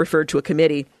been referred to a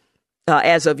committee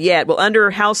as of yet. Well,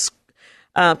 under House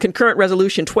Concurrent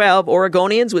Resolution 12,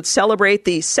 Oregonians would celebrate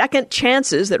the second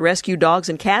chances that rescue dogs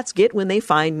and cats get when they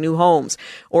find new homes.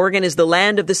 Oregon is the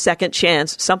land of the second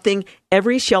chance, something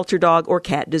every shelter dog or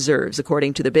cat deserves,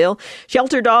 according to the bill.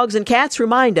 Shelter dogs and cats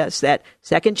remind us that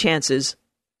second chances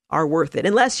are worth it,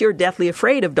 unless you're deathly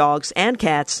afraid of dogs and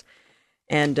cats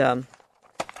and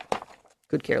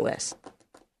could care less.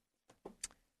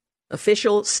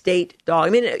 Official state dog. I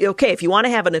mean, okay, if you want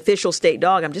to have an official state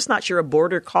dog, I'm just not sure a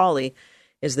Border Collie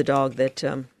is the dog that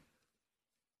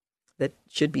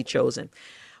should be chosen.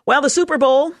 Well, the Super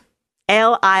Bowl,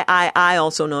 LIII,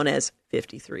 also known as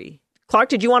 53. Clark,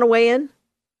 did you want to weigh in?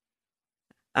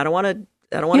 I don't want to.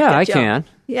 Yeah, I can.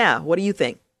 Yeah. What do you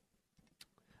think?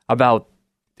 About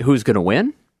who's going to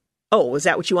win? Oh, was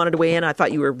that what you wanted to weigh in? I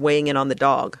thought you were weighing in on the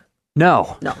dog.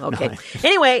 No. Okay. No.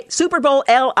 Anyway, Super Bowl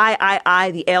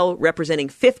LIII, the L representing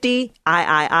 50,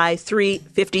 III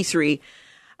 353,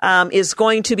 is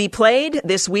going to be played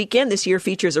this weekend. This year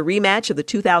features a rematch of the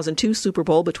 2002 Super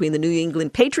Bowl between the New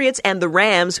England Patriots and the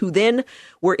Rams, who then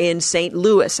were in St.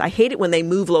 Louis. I hate it when they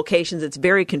move locations. It's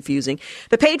very confusing.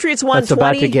 The Patriots won 20. That's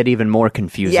about to get even more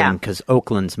confusing because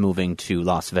Oakland's moving to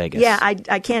Las Vegas. Yeah, I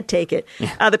can't take it.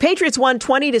 The Patriots won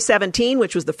 20-17,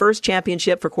 which was the first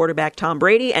championship for quarterback Tom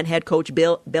Brady and head coach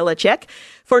Bill Belichick.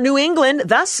 For New England,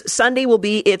 thus, Sunday will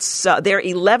be their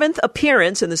 11th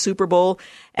appearance in the Super Bowl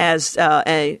as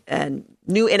a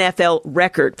new NFL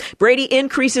record. Brady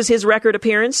increases his record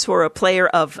appearance for a player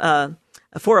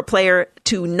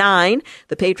to 9.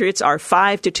 The Patriots are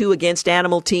 5-2 against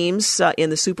animal teams in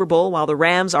the Super Bowl, while the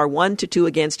Rams are 1-2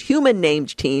 against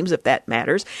human-named teams, if that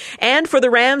matters. And for the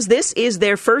Rams, this is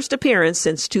their first appearance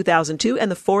since 2002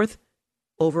 and the 4th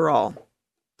overall.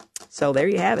 So there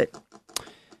you have it.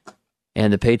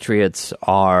 And the Patriots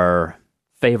are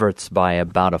favorites by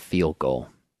about a field goal.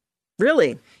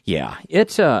 Really? Yeah.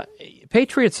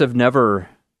 Patriots have never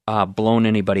blown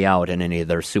anybody out in any of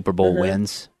their Super Bowl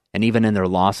wins, and even in their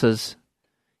losses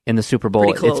in the Super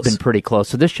Bowl, it's been pretty close.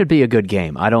 So this should be a good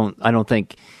game. I don't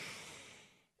think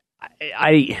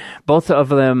both of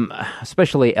them,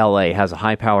 especially LA, has a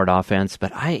high-powered offense,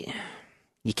 but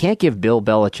you can't give Bill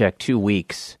Belichick 2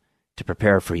 weeks to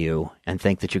prepare for you and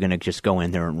think that you're going to just go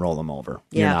in there and roll them over.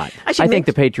 Yeah. You're not. I think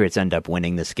the Patriots end up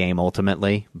winning this game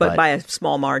ultimately. But by a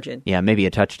small margin. Yeah, maybe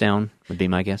a touchdown would be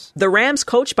my guess. The Rams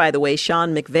coach, by the way,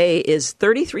 Sean McVay, is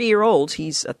 33-year-old.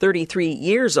 He's 33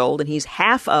 years old, and he's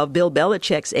half of Bill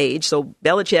Belichick's age. So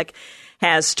Belichick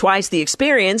has twice the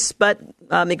experience, but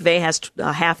McVay has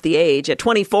half the age. At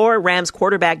 24, Rams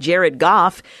quarterback Jared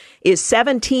Goff is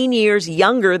 17 years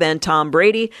younger than Tom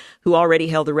Brady, who already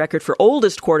held the record for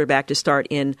oldest quarterback to start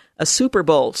in a Super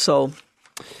Bowl. So,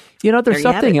 there's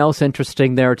something else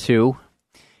interesting there, too,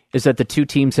 is that the two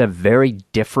teams have very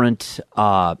different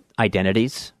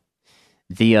identities.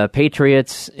 The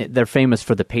Patriots, they're famous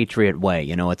for the Patriot way.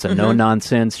 It's a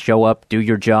no-nonsense, show up, do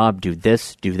your job, do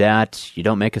this, do that. You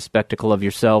don't make a spectacle of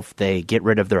yourself. They get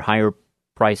rid of their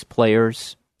higher-priced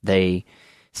players. They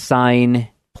sign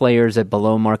players at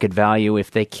below market value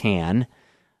if they can,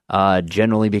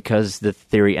 generally because the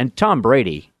theory, and Tom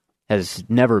Brady has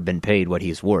never been paid what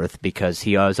he's worth because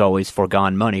he has always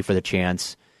foregone money for the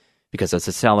chance, because it's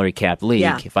a salary cap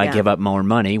league. If I give up more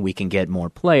money, we can get more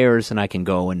players and I can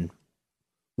go and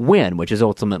win, which is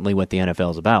ultimately what the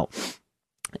NFL is about.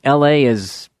 LA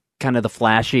is kind of the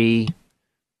flashy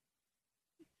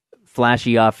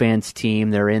offense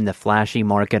team. They're in the flashy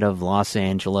market of Los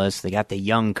Angeles. They got the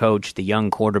young coach, the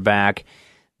young quarterback.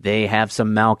 They have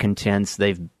some malcontents.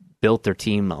 They've built their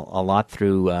team a lot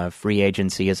through free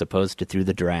agency as opposed to through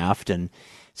the draft. And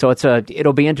so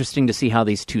it'll be interesting to see how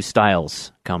these two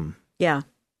styles come. Yeah.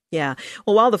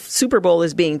 Well, while the Super Bowl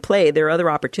is being played, there are other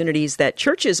opportunities that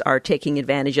churches are taking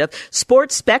advantage of.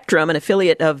 Sports Spectrum, an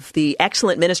affiliate of the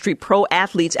excellent ministry Pro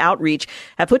Athletes Outreach,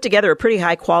 have put together a pretty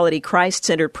high-quality,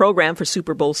 Christ-centered program for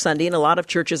Super Bowl Sunday, and a lot of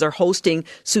churches are hosting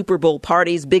Super Bowl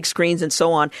parties, big screens, and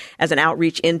so on as an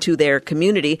outreach into their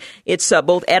community. It's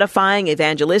both edifying,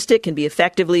 evangelistic, can be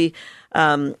effectively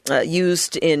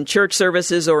used in church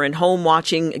services or in home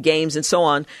watching games and so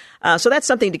on. So that's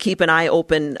something to keep an eye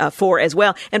open for as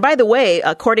well. And by the way,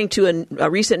 according to a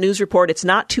recent news report, it's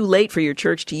not too late for your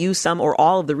church to use some or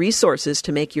all of the resources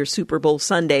to make your Super Bowl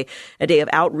Sunday a day of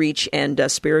outreach and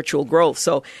spiritual growth.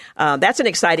 So that's an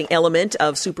exciting element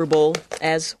of Super Bowl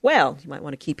as well. You might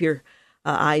want to keep your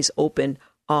eyes open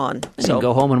on. So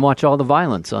go home and watch all the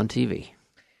violence on TV.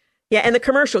 Yeah, and the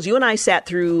commercials. You and I sat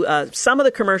through some of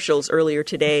the commercials earlier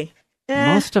today.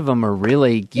 Most of them are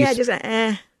really...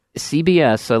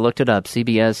 CBS, I looked it up.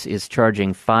 CBS is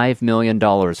charging $5 million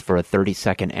for a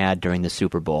 30-second ad during the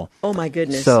Super Bowl. Oh, my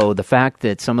goodness. So the fact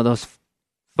that some of those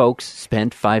folks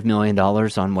spent $5 million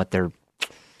on what they're...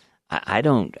 I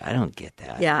don't get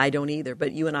that. Yeah, I don't either.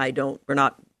 But you and I we're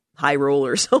not high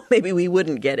rollers, so maybe we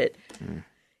wouldn't get it.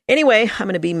 Anyway, I'm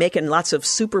going to be making lots of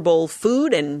Super Bowl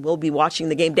food, and we'll be watching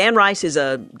the game. Dan Rice is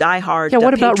a diehard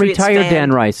what about Patriots retired fan.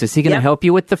 Dan Rice? Is he going to help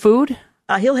you with the food?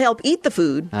 He'll help eat the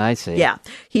food. I see. Yeah.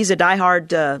 He's a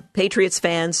diehard Patriots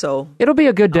fan, so... It'll be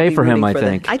a good day for him, I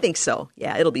think. I think so.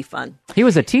 Yeah, it'll be fun. He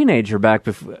was a teenager back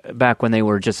when they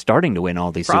were just starting to win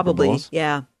all these Super Bowls.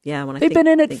 Yeah. They've been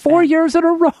in it 4 years in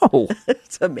a row.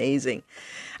 It's amazing.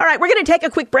 All right, we're going to take a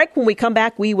quick break. When we come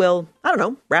back, we will,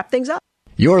 wrap things up.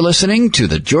 You're listening to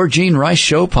the Georgene Rice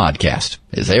Show podcast.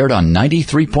 is aired on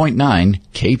 93.9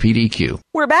 KPDQ.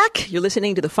 We're back. You're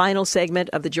listening to the final segment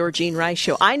of the Georgene Rice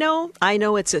Show. I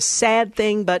know it's a sad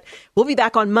thing, but we'll be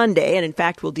back on Monday. And in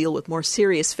fact, we'll deal with more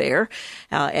serious fare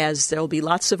as there'll be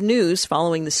lots of news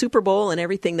following the Super Bowl and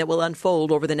everything that will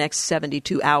unfold over the next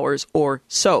 72 hours or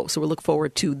so. So we'll look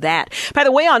forward to that. By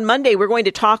the way, on Monday, we're going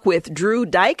to talk with Drew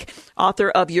Dyke, author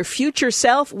of Your Future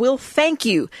Self Will Thank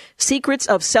You, Secrets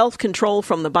of Self-Control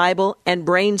from the Bible and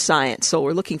Brain Science. So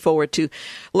we're looking forward to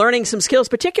learning some skills,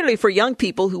 particularly for young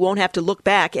people who won't have to look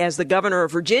back, as the governor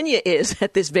of Virginia is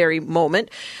at this very moment,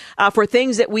 for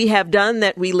things that we have done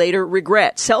that we later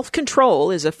regret.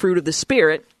 Self-control is a fruit of the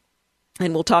Spirit,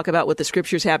 and we'll talk about what the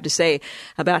scriptures have to say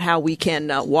about how we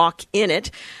can walk in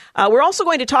it. We're also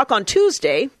going to talk on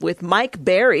Tuesday with Mike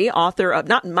Berry, author of,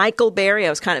 not Michael Berry. I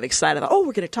was kind of excited. We're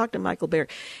going to talk to Michael Berry.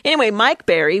 Anyway, Mike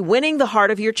Berry, Winning the Heart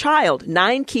of Your Child,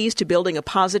 9 Keys to Building a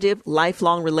Positive,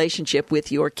 Lifelong Relationship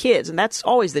with Your Kids. And that's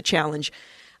always the challenge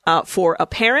for a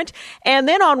parent. And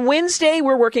then on Wednesday,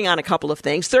 we're working on a couple of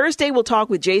things. Thursday, we'll talk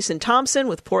with Jason Thompson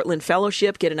with Portland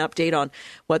Fellowship, get an update on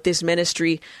what this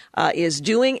ministry is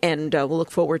doing, and we'll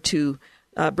look forward to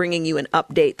bringing you an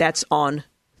update. That's on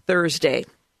Thursday.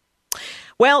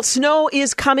 Well, snow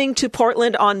is coming to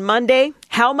Portland on Monday.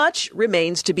 How much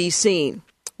remains to be seen.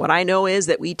 What I know is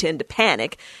that we tend to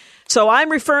panic. So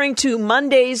I'm referring to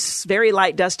Monday's very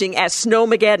light dusting as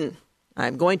Snowmageddon.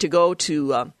 I'm going to go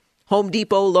to Home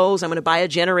Depot, Lowe's. I'm going to buy a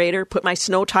generator, put my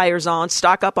snow tires on,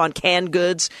 stock up on canned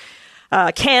goods,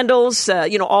 candles,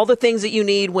 all the things that you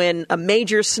need when a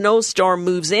major snowstorm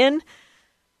moves in.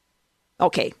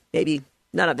 Okay, maybe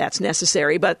none of that's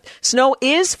necessary, but snow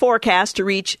is forecast to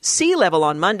reach sea level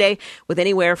on Monday with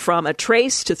anywhere from a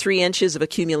trace to 3 inches of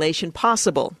accumulation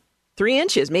possible. 3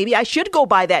 inches. Maybe I should go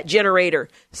buy that generator.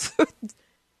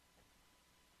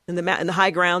 in the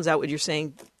high grounds, out what you're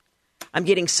saying. I'm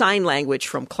getting sign language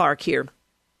from Clark here.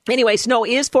 Anyway, snow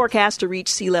is forecast to reach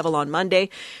sea level on Monday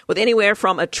with anywhere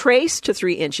from a trace to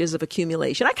 3 inches of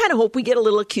accumulation. I kind of hope we get a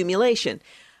little accumulation.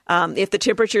 If the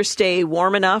temperatures stay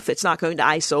warm enough, it's not going to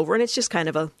ice over, and it's just kind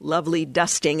of a lovely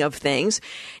dusting of things.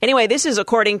 Anyway, this is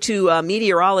according to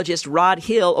meteorologist Rod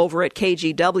Hill over at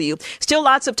KGW. Still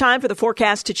lots of time for the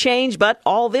forecast to change, but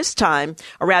at this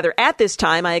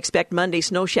time, I expect Monday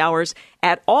snow showers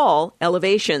at all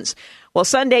elevations. Well,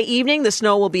 Sunday evening, the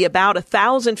snow will be about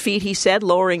 1,000 feet, he said,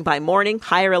 lowering by morning.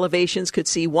 Higher elevations could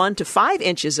see 1 to 5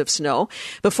 inches of snow.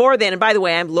 Before then, and by the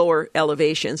way, I'm lower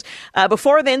elevations.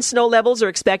 Before then, snow levels are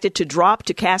expected to drop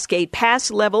to Cascade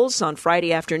Pass levels on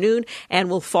Friday afternoon and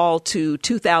will fall to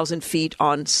 2,000 feet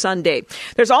on Sunday.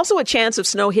 There's also a chance of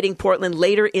snow hitting Portland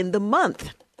later in the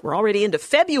month. We're already into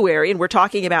February, and we're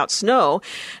talking about snow.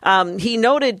 He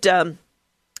noted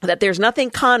that there's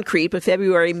nothing concrete, but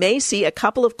February may see a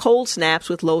couple of cold snaps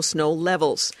with low snow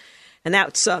levels. And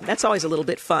that's always a little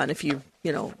bit fun if you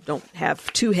don't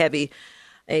have too heavy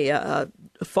a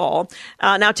fall.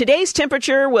 Now, today's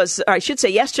temperature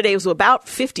yesterday was about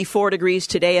 54 degrees,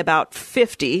 today about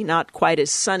 50, not quite as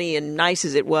sunny and nice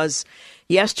as it was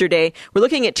yesterday. We're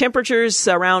looking at temperatures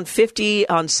around 50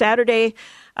 on Saturday,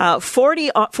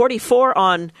 44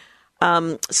 on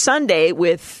Sunday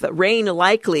with rain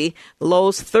likely,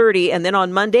 lows 30, and then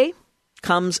on Monday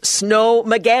comes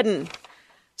Snowmageddon.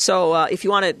 So if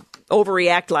you want to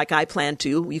overreact like I plan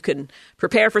to, you can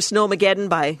prepare for Snowmageddon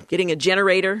by getting a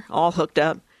generator all hooked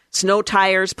up, snow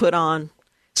tires put on,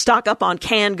 stock up on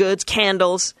canned goods,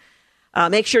 candles,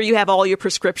 make sure you have all your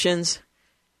prescriptions.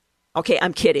 Okay,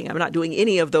 I'm kidding. I'm not doing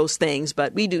any of those things,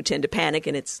 but we do tend to panic,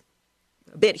 and it's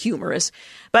a bit humorous.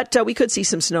 But we could see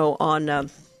some snow on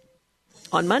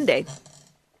Monday.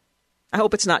 I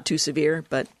hope it's not too severe,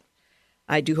 but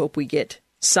I do hope we get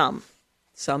some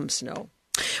snow.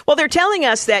 Well, they're telling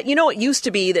us that, it used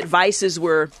to be that vices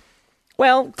were,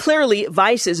 clearly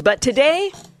vices, but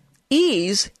today,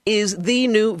 ease is the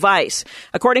new vice.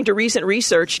 According to recent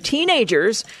research,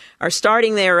 teenagers are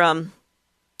starting their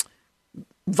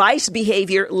vice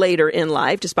behavior later in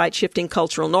life, despite shifting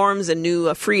cultural norms and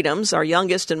new freedoms. Our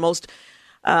youngest and most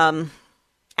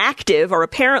active are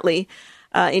apparently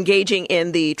engaging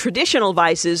in the traditional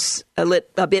vices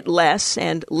a bit less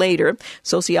and later.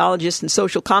 Sociologists and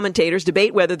social commentators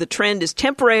debate whether the trend is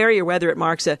temporary or whether it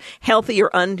marks a healthy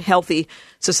or unhealthy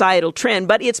societal trend.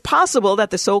 But it's possible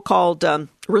that the so-called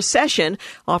recession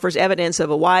offers evidence of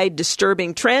a wide,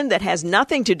 disturbing trend that has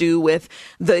nothing to do with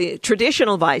the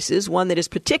traditional vices, one that is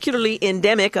particularly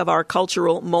endemic of our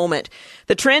cultural moment.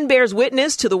 The trend bears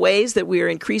witness to the ways that we are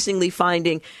increasingly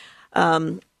finding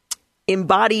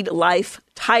embodied life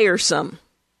tiresome.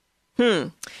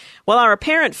 Well, our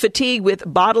apparent fatigue with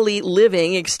bodily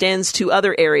living extends to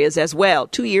other areas as well.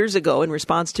 2 years ago, in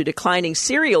response to declining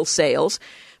cereal sales,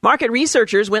 market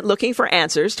researchers went looking for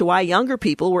answers to why younger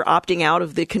people were opting out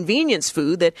of the convenience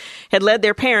food that had led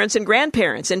their parents and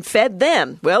grandparents and fed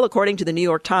them. Well, according to the New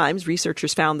York Times,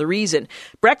 researchers found the reason.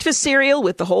 Breakfast cereal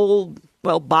with the whole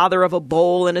bother of a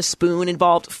bowl and a spoon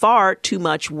involved far too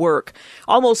much work.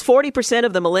 Almost 40%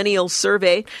 of the millennials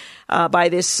surveyed by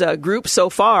this group so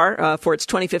far for its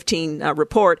 2015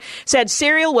 report said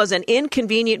cereal was an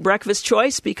inconvenient breakfast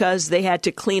choice because they had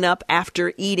to clean up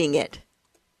after eating it.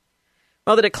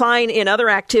 Well, the decline in other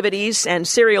activities and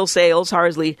cereal sales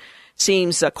hardly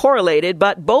seems correlated,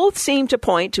 but both seem to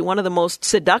point to one of the most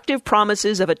seductive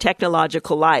promises of a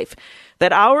technological life,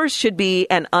 that ours should be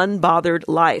an unbothered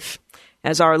life.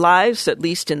 As our lives, at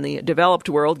least in the developed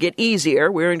world, get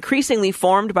easier, we're increasingly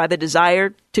formed by the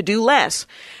desire to do less.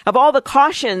 Of all the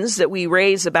cautions that we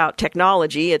raise about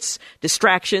technology, its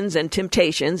distractions and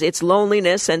temptations, its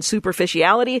loneliness and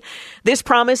superficiality, this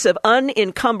promise of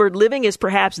unencumbered living is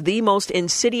perhaps the most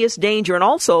insidious danger and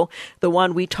also the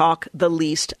one we talk the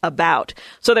least about.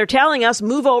 So they're telling us,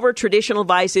 move over traditional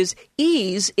vices.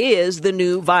 Ease is the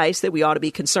new vice that we ought to be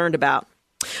concerned about.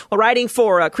 Well, writing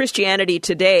for Christianity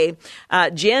Today,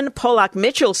 Jen Pollock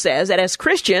Mitchell says that as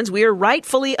Christians, we are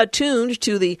rightfully attuned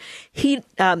to the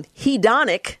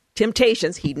hedonistic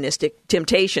temptations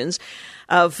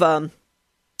of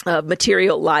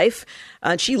material life.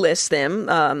 She lists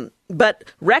them. But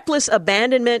reckless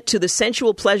abandonment to the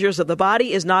sensual pleasures of the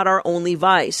body is not our only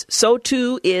vice. So,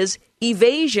 too, is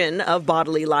evasion of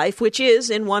bodily life, which is,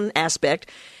 in one aspect,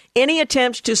 any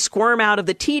attempt to squirm out of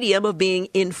the tedium of being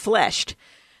infleshed.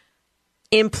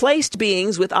 Emplaced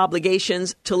beings with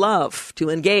obligations to love, to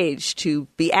engage, to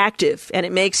be active, and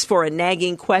it makes for a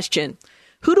nagging question.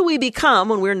 Who do we become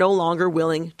when we're no longer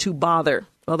willing to bother?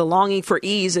 Well, the longing for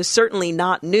ease is certainly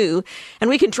not new, and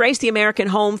we can trace the American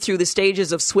home through the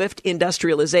stages of swift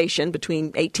industrialization. Between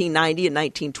 1890 and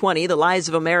 1920, the lives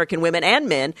of American women and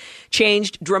men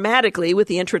changed dramatically with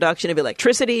the introduction of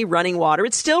electricity, running water.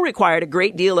 It still required a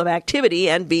great deal of activity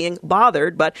and being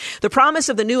bothered, but the promise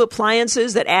of the new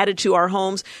appliances that added to our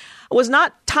homes was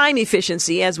not time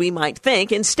efficiency as we might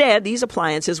think. Instead, these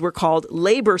appliances were called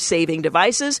labor-saving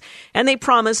devices, and they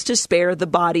promised to spare the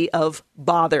body of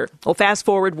bother. Well, fast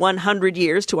forward 100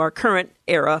 years to our current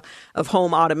era of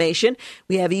home automation.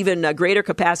 We have even greater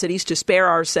capacities to spare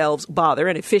ourselves bother,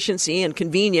 and efficiency and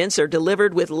convenience are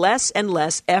delivered with less and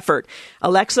less effort.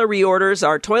 Alexa reorders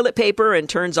our toilet paper and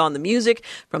turns on the music.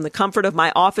 From the comfort of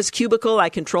my office cubicle, I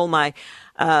control my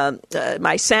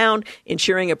sound,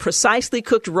 ensuring a precisely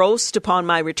cooked roast upon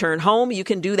my return home. You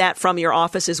can do that from your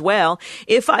office as well.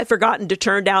 If I've forgotten to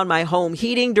turn down my home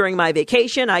heating during my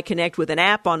vacation, I connect with an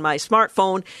app on my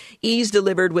smartphone, ease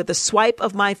delivered with a swipe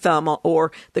of my thumb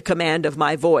or the command of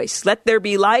my voice. Let there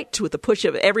be light. With the push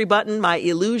of every button, my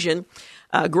illusion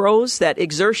grows that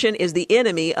exertion is the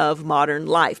enemy of modern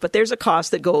life. But there's a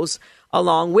cost that goes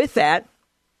along with that.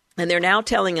 And they're now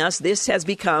telling us this has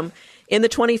become, in the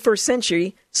 21st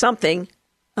century, something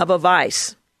of a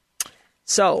vice.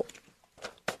 So,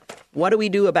 what do we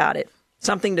do about it?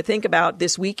 Something to think about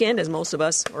this weekend, as most of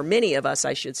us, or many of us,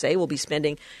 I should say, will be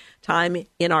spending time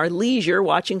in our leisure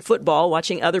watching football,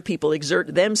 watching other people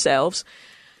exert themselves.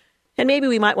 And maybe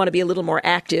we might want to be a little more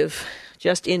active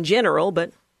just in general,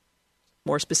 but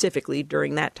more specifically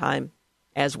during that time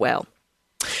as well.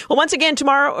 Well, once again,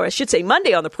 tomorrow, or I should say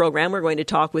Monday on the program, we're going to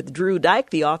talk with Drew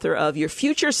Dyke, the author of Your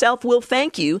Future Self Will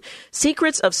Thank You,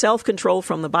 Secrets of Self-Control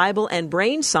from the Bible and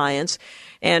Brain Science,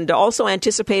 and also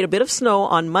anticipate a bit of snow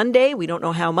on Monday. We don't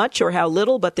know how much or how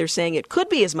little, but they're saying it could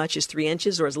be as much as 3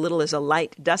 inches or as little as a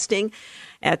light dusting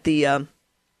at the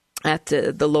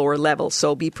lower level.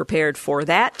 So be prepared for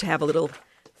that, to have a little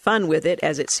fun with it,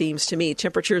 as it seems to me.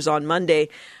 Temperatures on Monday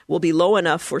will be low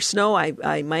enough for snow.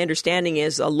 My understanding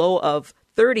is a low of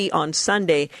 30 on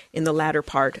Sunday in the latter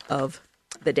part of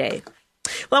the day.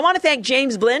 Well, I want to thank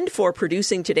James Blend for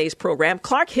producing today's program,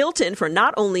 Clark Hilton for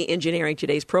not only engineering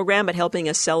today's program, but helping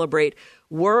us celebrate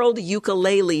World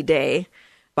Ukulele Day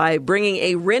by bringing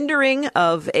a rendering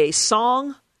of a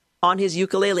song on his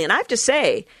ukulele. And I have to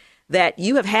say that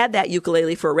you have had that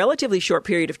ukulele for a relatively short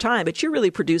period of time, but you're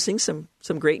really producing some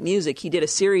great music. He did a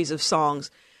series of songs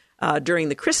during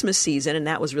the Christmas season, and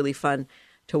that was really fun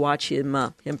to watch him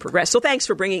progress. So thanks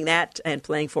for bringing that and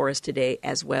playing for us today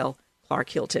as well, Clark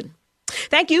Hilton.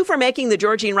 Thank you for making the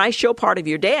Georgene Rice Show part of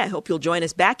your day. I hope you'll join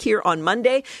us back here on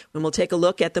Monday when we'll take a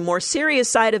look at the more serious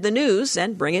side of the news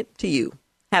and bring it to you.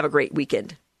 Have a great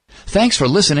weekend. Thanks for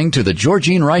listening to the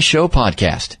Georgene Rice Show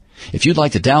podcast. If you'd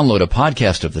like to download a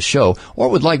podcast of the show or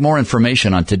would like more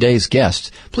information on today's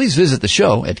guests, please visit the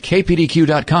show at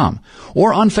kpdq.com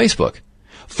or on Facebook.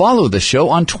 Follow the show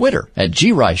on Twitter at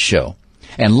GRice Show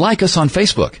and like us on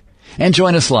Facebook. And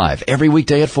join us live every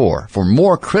weekday at 4 for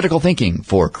more critical thinking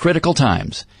for critical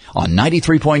times on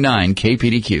 93.9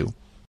 KPDQ.